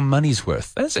get your money's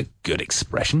worth. That's a good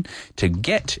expression. To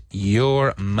get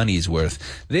your money's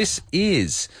worth. This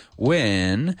is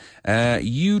when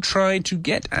you try to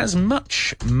get as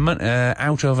much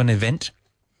out of an event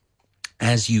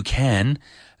as you can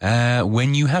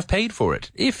when you have paid for it.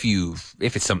 If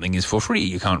something is for free,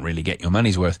 you can't really get your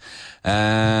money's worth.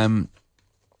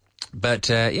 But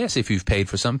yes, if you've paid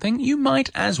for something, you might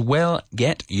as well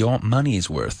get your money's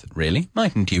worth, really,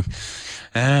 mightn't you?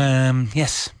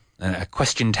 Yes, a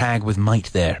question tag with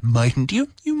might there, mightn't you?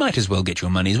 You might as well get your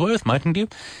money's worth, mightn't you?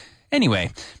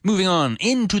 Anyway, moving on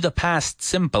into the past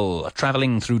simple,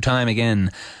 traveling through time again.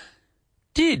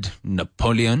 Did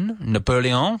Napoleon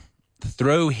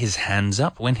throw his hands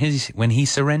up when he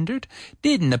surrendered?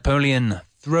 Did Napoleon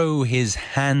throw his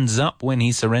hands up when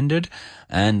he surrendered?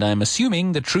 And I'm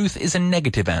assuming the truth is a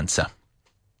negative answer.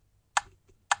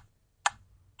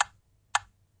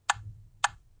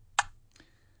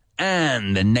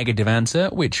 And the negative answer,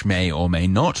 which may or may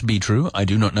not be true, I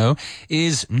do not know,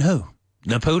 is no.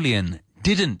 Napoleon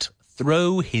didn't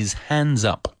throw his hands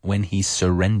up when he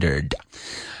surrendered.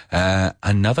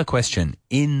 Another question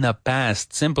in the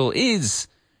past simple is,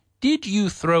 did you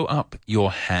throw up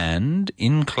your hand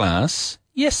in class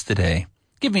yesterday?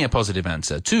 Give me a positive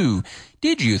answer. 2,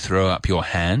 did you throw up your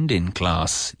hand in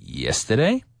class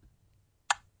yesterday?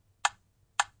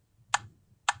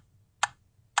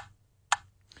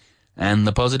 And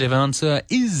the positive answer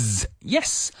is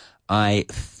yes, I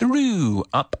threw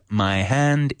up my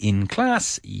hand in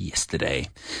class yesterday.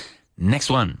 Next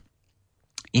one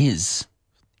is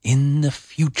in the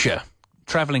future.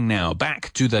 Traveling now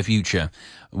back to the future,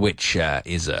 which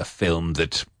is a film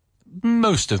that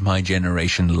most of my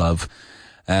generation love.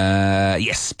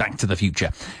 Yes, Back to the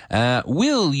Future.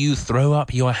 Will you throw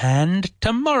up your hand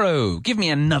tomorrow? Give me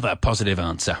another positive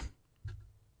answer.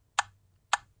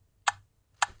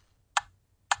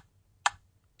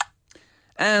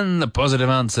 And the positive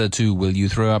answer to will you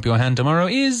throw up your hand tomorrow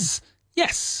is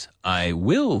yes, I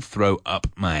will throw up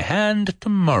my hand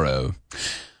tomorrow.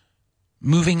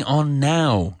 Moving on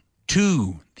now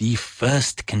to the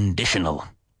first conditional.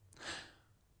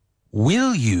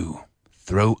 Will you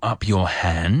throw up your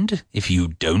hand if you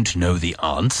don't know the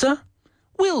answer?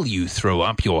 Will you throw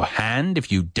up your hand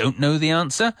if you don't know the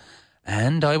answer?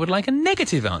 And I would like a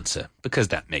negative answer, because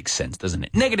that makes sense, doesn't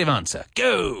it? Negative answer,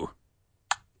 go!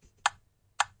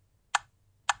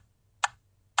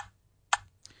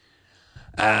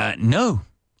 No,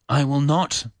 I will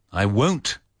not. I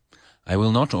won't. I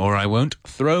will not, or I won't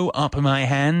throw up my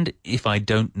hand if I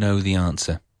don't know the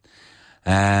answer.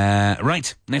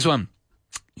 Right, next one.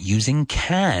 Using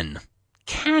can.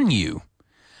 Can you?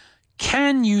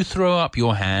 Can you throw up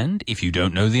your hand if you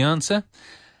don't know the answer?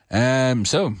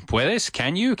 So, puedes,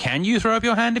 can you? Can you throw up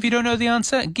your hand if you don't know the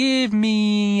answer? Give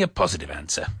me a positive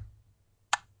answer.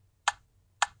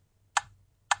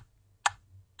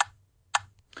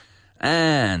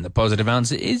 And the positive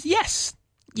answer is yes,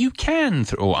 you can,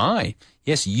 or I.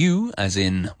 Yes, you, as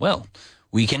in, well,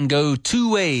 we can go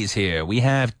two ways here. We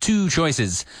have two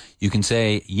choices. You can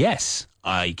say, yes,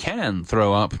 I can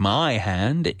throw up my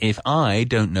hand if I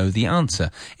don't know the answer.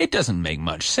 It doesn't make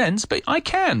much sense, but I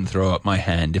can throw up my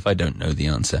hand if I don't know the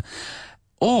answer.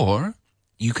 Or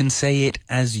you can say it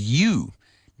as you.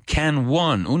 Can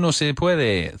one, uno se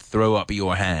puede throw up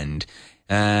your hand?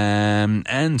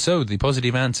 And so the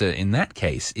positive answer in that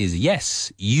case is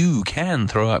yes, you can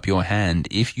throw up your hand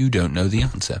if you don't know the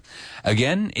answer.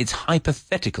 Again, it's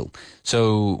hypothetical.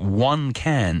 So one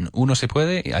can, uno se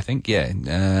puede, I think, yeah,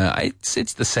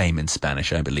 it's the same in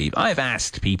Spanish, I believe. I've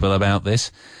asked people about this,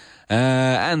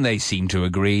 and they seem to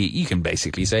agree. You can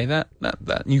basically say that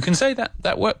you can say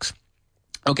that works.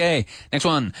 Okay, next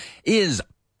one is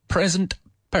present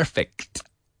perfect.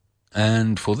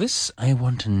 And for this, I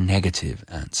want a negative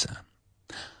answer.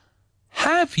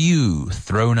 Have you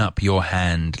thrown up your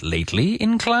hand lately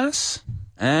in class?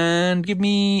 And give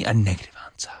me a negative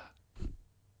answer.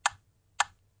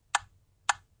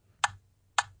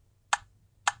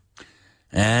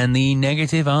 And the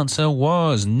negative answer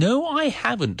was, no, I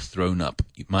haven't thrown up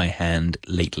my hand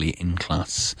lately in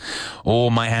class. Or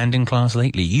my hand in class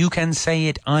lately. You can say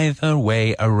it either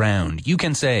way around. You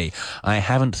can say, I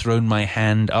haven't thrown my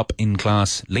hand up in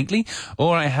class lately,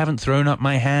 or I haven't thrown up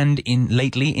my hand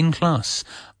lately in class.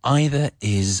 Either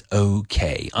is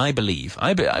okay. I believe.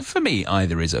 For me,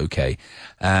 either is okay.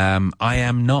 I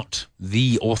am not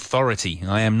the authority.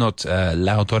 I am not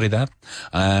la autoridad.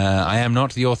 I am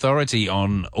not the authority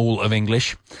on all of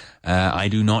English. I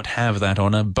do not have that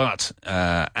honor. But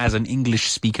as an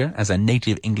English speaker, as a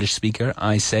native English speaker,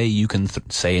 I say you can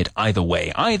say it either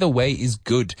way. Either way is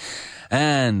good.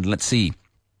 And let's see.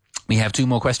 We have two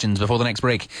more questions before the next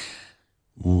break.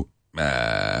 What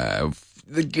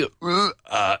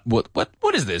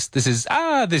is this? This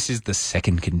is the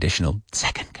second conditional.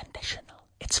 Second conditional.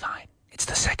 It's fine. It's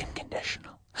the second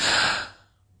conditional.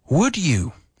 Would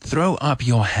you throw up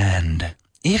your hand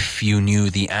if you knew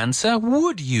the answer?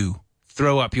 Would you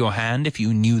throw up your hand if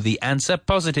you knew the answer?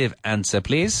 Positive answer,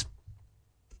 please.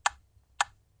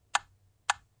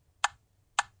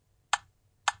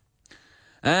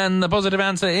 And the positive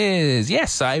answer is,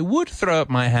 yes, I would throw up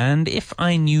my hand if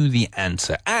I knew the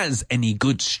answer, as any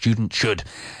good student should.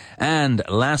 And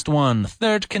last one,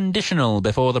 third conditional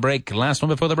before the break. Last one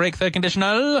before the break, third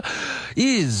conditional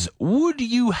is, would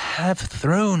you have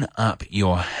thrown up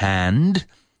your hand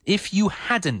if you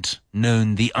hadn't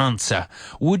known the answer?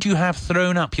 Would you have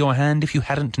thrown up your hand if you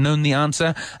hadn't known the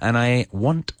answer? And I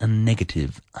want a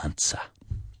negative answer.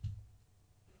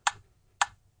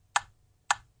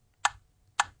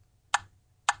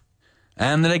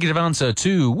 And the negative answer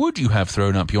to would you have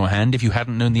thrown up your hand if you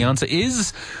hadn't known the answer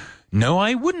is, no,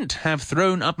 I wouldn't have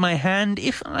thrown up my hand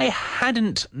if I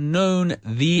hadn't known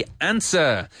the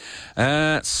answer.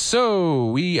 So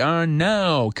we are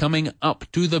now coming up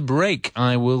to the break.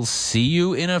 I will see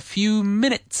you in a few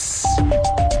minutes.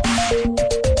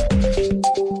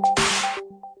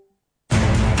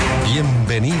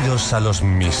 Bienvenidos a los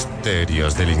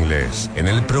misterios del inglés. En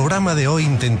el programa de hoy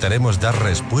intentaremos dar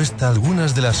respuesta a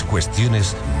algunas de las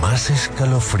cuestiones más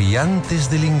escalofriantes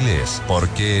del inglés. ¿Por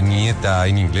qué nieta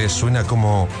en inglés suena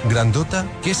como grandota?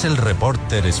 ¿Qué es el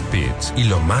reporter speech? Y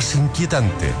lo más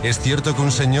inquietante, ¿es cierto que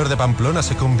un señor de Pamplona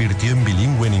se convirtió en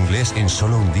bilingüe en inglés en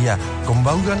solo un día con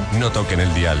Vaughan? No toquen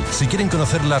el dial. Si quieren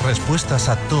conocer las respuestas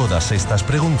a todas estas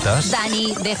preguntas...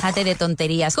 Dani, déjate de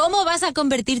tonterías. ¿Cómo vas a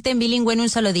convertirte en bilingüe en un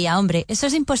solo día, hombre? Eso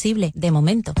es imposible, de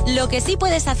momento. Lo que sí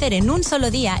puedes hacer en un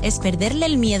solo día es perderle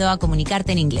el miedo a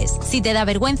comunicarte en inglés. Si te da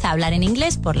vergüenza hablar en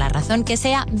inglés, por la razón que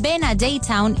sea, ven a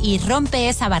J-Town y rompe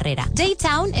esa barrera.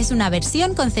 J-Town es una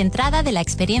versión concentrada de la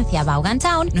experiencia Vaughan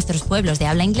Town, nuestros pueblos de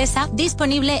habla inglesa,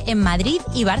 disponible en Madrid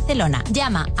y Barcelona.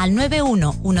 Llama al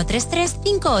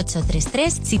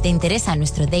 911335833 si te interesa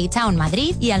nuestro J-Town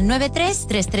Madrid y al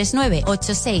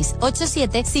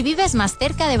 933398687 si vives más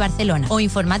cerca de Barcelona, o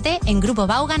infórmate en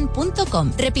grupovaughan.com.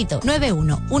 Repito,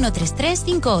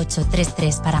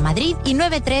 911335833 para Madrid y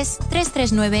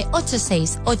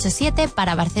 933398687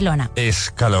 para Barcelona.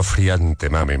 Escalofriante,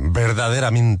 mami.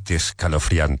 Verdaderamente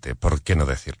escalofriante. ¿Por qué no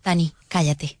decir? Dani,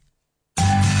 cállate.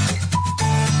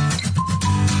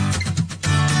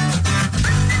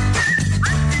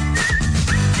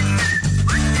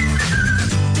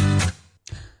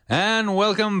 And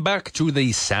welcome back to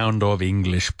the Sound of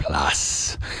English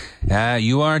Plus.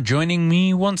 You are joining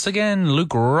me once again,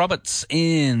 Luke Roberts,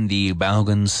 in the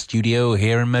Vaughan studio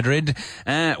here in Madrid,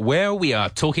 where we are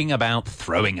talking about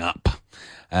throwing up.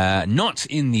 Not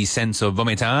in the sense of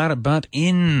vomitar, but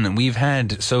we've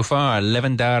had so far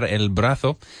levantar el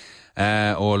brazo,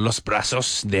 or los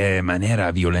brazos de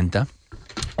manera violenta.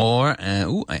 Or,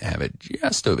 I have it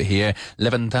just over here,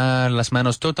 levantar las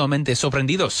manos totalmente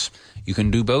sorprendidos. You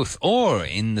can do both. Or,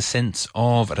 in the sense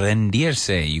of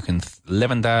rendirse, you can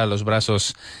levantar los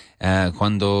brazos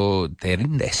cuando te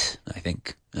rindes, I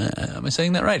think. Am I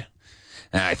saying that right?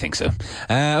 I think so.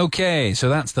 Okay, so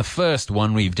that's the first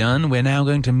one we've done. We're now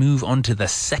going to move on to the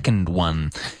second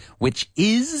one, which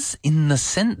is in the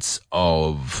sense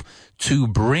of to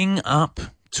bring up,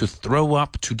 to throw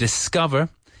up, to discover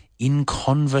in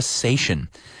conversation.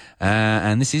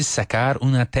 And this is sacar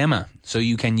una tema. So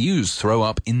you can use throw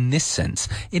up in this sense.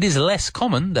 It is less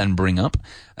common than bring up.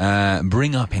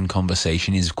 Bring up in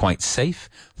conversation is quite safe.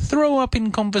 Throw up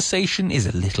in conversation is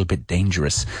a little bit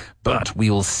dangerous. But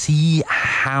we will see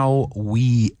how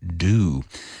we do.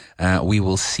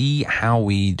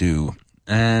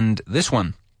 And this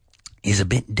one is a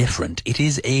bit different. It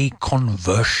is a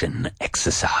conversion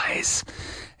exercise.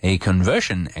 A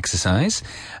conversion exercise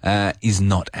is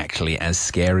not actually as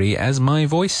scary as my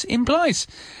voice implies.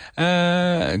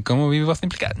 Como mi voz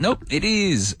implica. No, it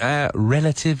is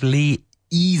relatively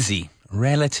easy.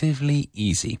 Relatively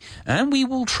easy. And we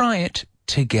will try it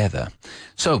together.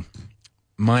 So,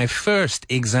 my first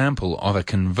example of a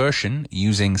conversion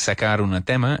using sacar una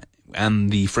tema and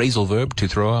the phrasal verb to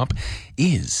throw up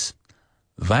is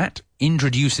that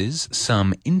introduces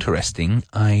some interesting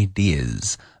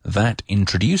ideas. That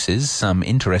introduces some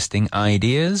interesting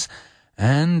ideas,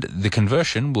 and the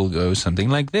conversion will go something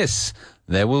like this.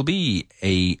 There will be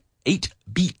 8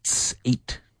 beats,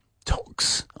 8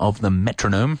 talks of the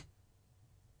metronome.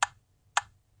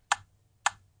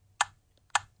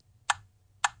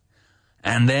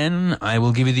 And then I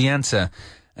will give you the answer.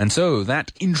 And so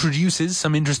that introduces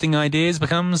some interesting ideas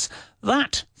becomes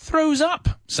that throws up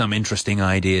some interesting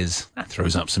ideas. That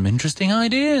throws up some interesting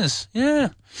ideas. Yeah.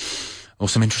 Or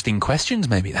some interesting questions,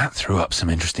 maybe. That threw up some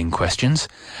interesting questions.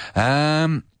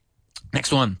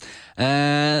 Next one.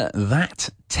 That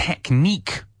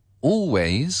technique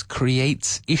always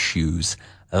creates issues.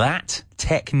 That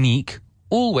technique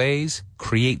always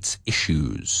creates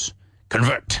issues.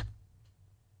 Convert.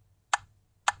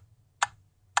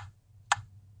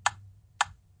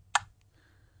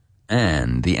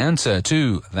 And the answer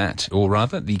to that, or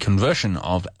rather, the conversion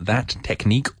of that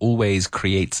technique always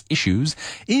creates issues,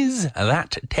 is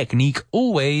that technique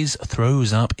always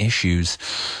throws up issues.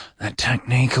 That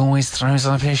technique always throws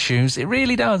up issues. It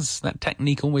really does. That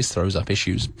technique always throws up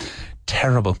issues.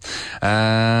 Terrible.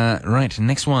 Right,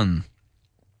 next one.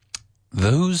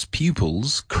 Those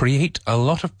pupils create a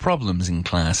lot of problems in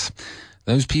class.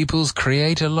 Those pupils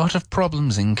create a lot of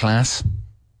problems in class.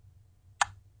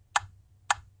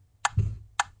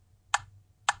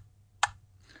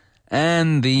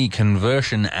 And the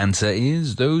conversion answer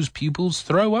is those pupils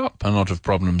throw up a lot of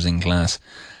problems in class.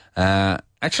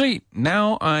 Actually,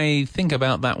 now I think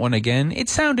about that one again, it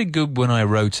sounded good when I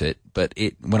wrote it, but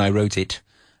when I wrote it,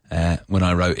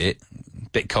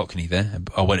 bit cockney there.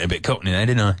 I went a bit cockney there,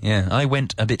 didn't I? Yeah, I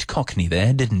went a bit cockney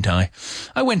there, didn't I?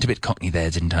 I went a bit cockney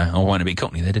there, didn't I? I went a bit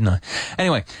cockney there, didn't I?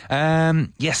 Anyway,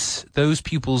 yes, those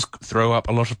pupils throw up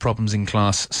a lot of problems in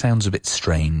class. Sounds a bit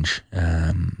strange.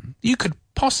 You could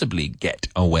possibly get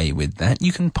away with that.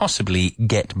 You can possibly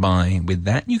get by with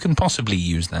that. You can possibly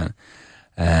use that.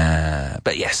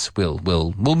 But yes,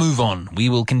 we'll move on. We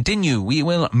will continue. We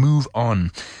will move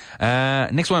on.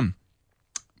 Next one.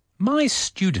 My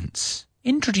students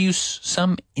introduce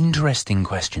some interesting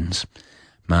questions.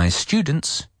 My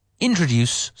students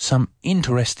introduce some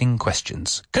interesting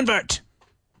questions. Convert.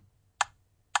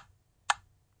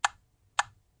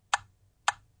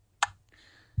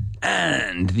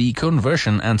 And the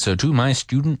conversion answer to my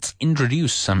students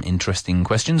introduce some interesting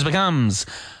questions becomes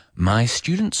my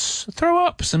students throw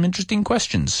up some interesting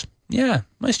questions. Yeah,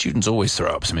 my students always throw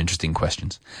up some interesting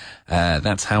questions.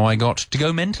 That's how I got to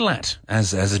go mental at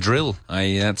as a drill.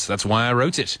 That's why I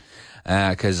wrote it.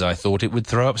 Because I thought it would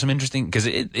throw up some interesting, because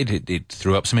it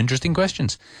threw up some interesting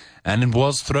questions. And it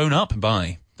was thrown up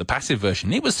by the passive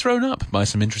version. It was thrown up by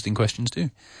some interesting questions too.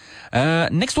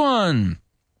 Next one.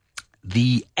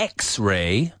 The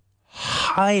X-ray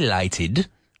highlighted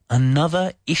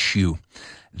another issue.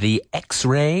 The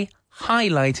X-ray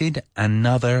highlighted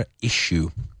another issue.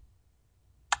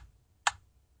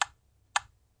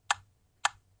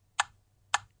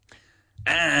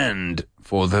 And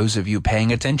for those of you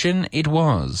paying attention, it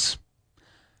was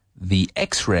the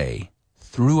X-ray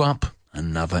threw up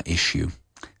another issue.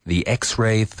 The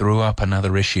X-ray threw up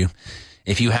another issue.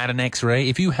 If you had an X-ray,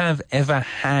 if you have ever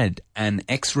had an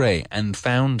X-ray and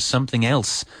found something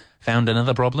else, found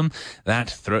another problem,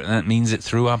 that means it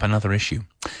threw up another issue.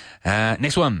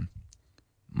 Next one.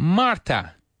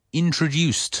 Marta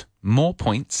introduced more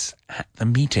points at the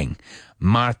meeting.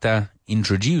 Marta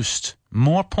introduced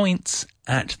more points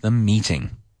at the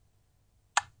meeting.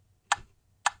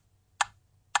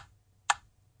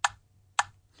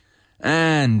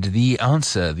 And the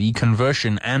answer, the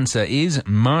conversion answer is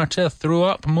Marta threw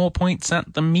up more points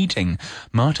at the meeting.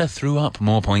 Marta threw up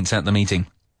more points at the meeting.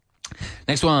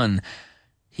 Next one.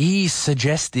 He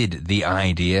suggested the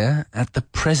idea at the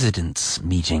president's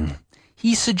meeting.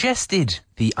 He suggested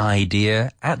the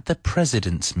idea at the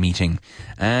president's meeting.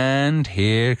 And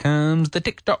here comes the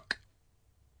tick-tock.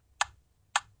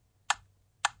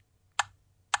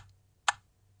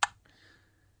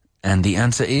 And the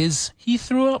answer is, he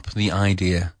threw up the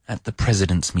idea at the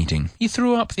president's meeting. He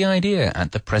threw up the idea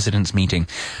at the president's meeting.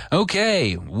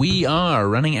 Okay, we are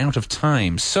running out of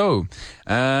time. So,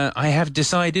 I have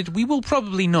decided we will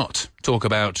probably not talk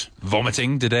about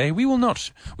vomiting today. We will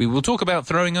not. We will talk about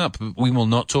throwing up. We will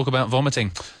not talk about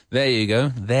vomiting. There you go.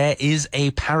 There is a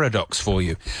paradox for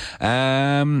you.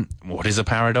 What is a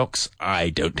paradox? I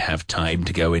don't have time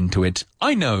to go into it.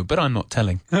 I know, but I'm not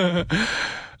telling.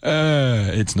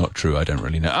 It's not true. I don't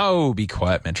really know. Oh, be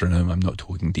quiet, metronome. I'm not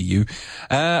talking to you.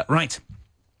 Right.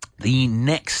 The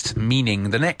next meaning,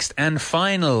 the next and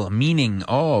final meaning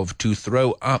of to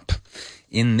throw up,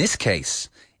 in this case,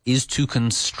 is to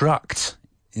construct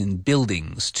in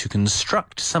buildings, to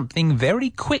construct something very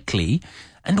quickly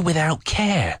and without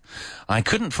care. I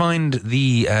couldn't find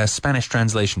the Spanish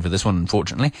translation for this one,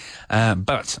 unfortunately,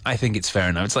 but I think it's fair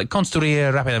enough. It's like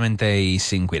construir rápidamente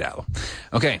sin cuidado.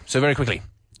 Okay, so very quickly.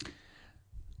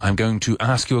 I'm going to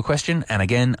ask you a question, and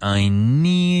again, I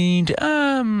need,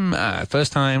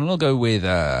 first time, we'll go with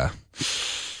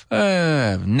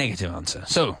negative answer.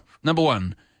 So, number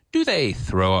one, do they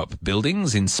throw up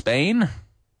buildings in Spain?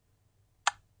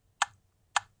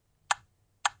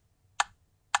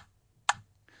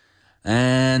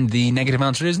 And the negative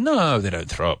answer is no, they don't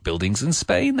throw up buildings in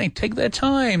Spain. They take their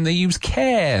time. They use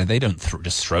care. They don't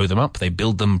just throw them up. They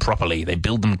build them properly. They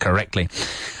build them correctly.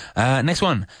 Next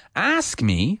one. Ask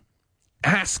me,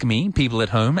 people at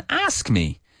home, ask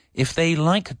me if they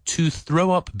like to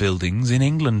throw up buildings in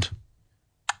England.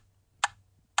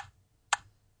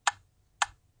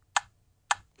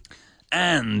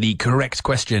 And the correct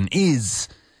question is,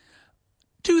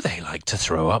 do they like to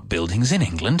throw up buildings in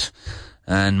England?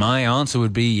 And my answer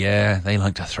would be, yeah, they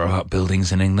like to throw up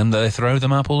buildings in England. They throw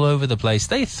them up all over the place.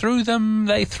 They throw them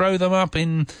up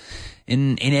in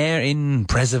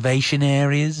preservation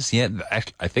areas. Yeah,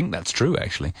 I think that's true,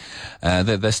 actually.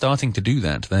 They're starting to do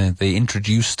that. They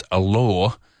introduced a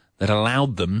law that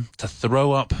allowed them to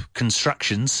throw up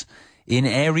constructions in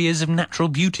areas of natural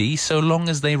beauty so long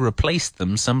as they replaced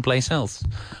them someplace else,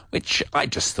 which I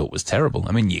just thought was terrible.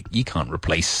 I mean, you can't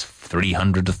replace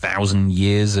 300,000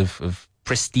 years of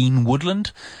pristine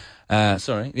woodland. But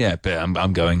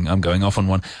I'm going off on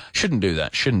one. Shouldn't do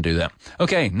that.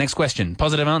 Okay, next question.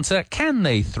 Positive answer. Can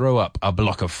they throw up a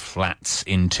block of flats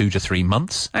in 2 to 3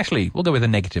 months? Actually, we'll go with a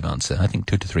negative answer. I think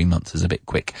 2 to 3 months is a bit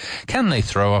quick. Can they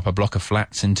throw up a block of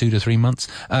flats in 2 to 3 months?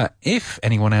 If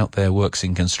anyone out there works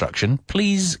in construction,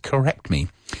 please correct me.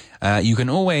 You can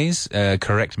always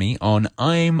correct me on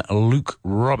I'm Luke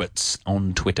Roberts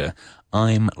on Twitter.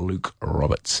 I'm Luke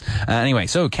Roberts. Anyway,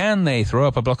 so can they throw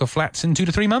up a block of flats in 2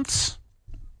 to 3 months?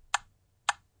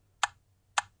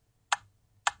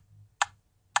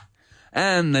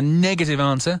 And the negative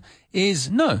answer is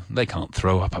no, they can't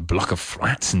throw up a block of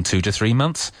flats in 2 to 3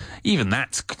 months. Even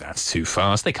that's too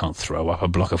fast. They can't throw up a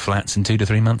block of flats in 2 to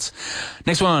 3 months.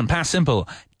 Next one, past simple.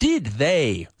 Did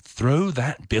they throw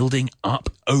that building up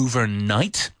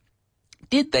overnight?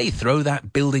 Did they throw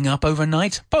that building up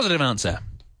overnight? Positive answer.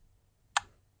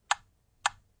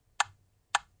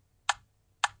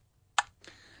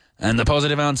 And the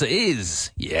positive answer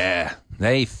is, yeah,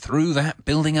 they threw that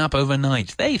building up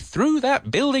overnight. They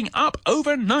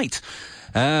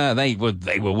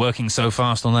were working so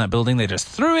fast on that building, they just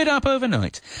threw it up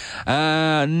overnight.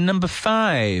 Number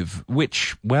 5,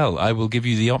 which, well, I will give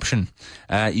you the option.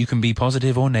 You can be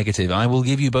positive or negative. I will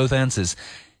give you both answers.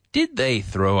 Did they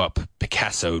throw up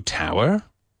Picasso Tower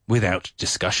without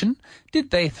discussion? Did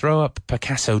they throw up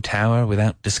Picasso Tower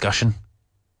without discussion?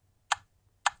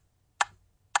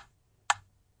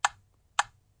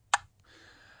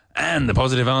 And the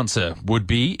positive answer would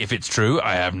be, if it's true,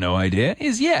 I have no idea,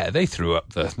 is yeah, they threw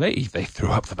up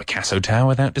the Picasso Tower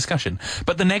without discussion.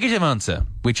 But the negative answer,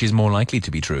 which is more likely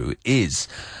to be true, is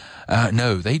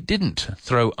no, they didn't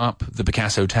throw up the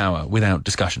Picasso Tower without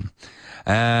discussion.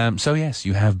 So yes,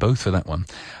 you have both for that one.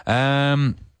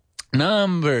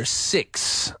 Number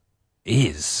 6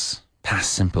 is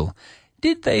past simple.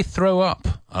 Did they throw up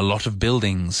a lot of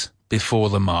buildings before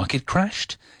the market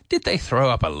crashed? Did they throw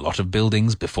up a lot of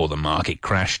buildings before the market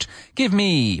crashed? Give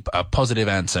me a positive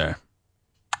answer.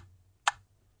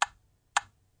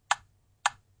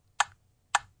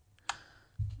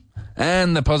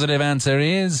 And the positive answer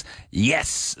is,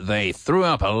 yes, they threw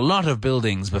up a lot of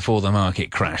buildings before the market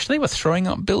crashed. They were throwing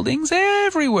up buildings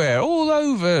everywhere, all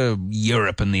over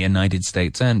Europe and the United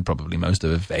States, and probably most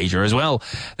of Asia as well.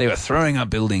 They were throwing up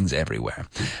buildings everywhere.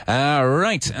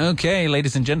 Right, okay,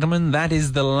 ladies and gentlemen, that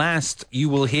is the last you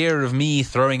will hear of me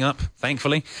throwing up,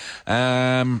 thankfully.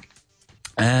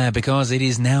 Because it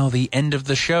is now the end of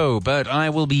the show. But I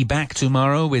will be back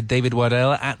tomorrow with David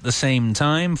Waddell at the same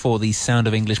time for the Sound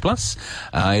of English Plus.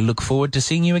 I look forward to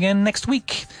seeing you again next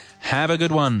week. Have a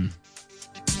good one.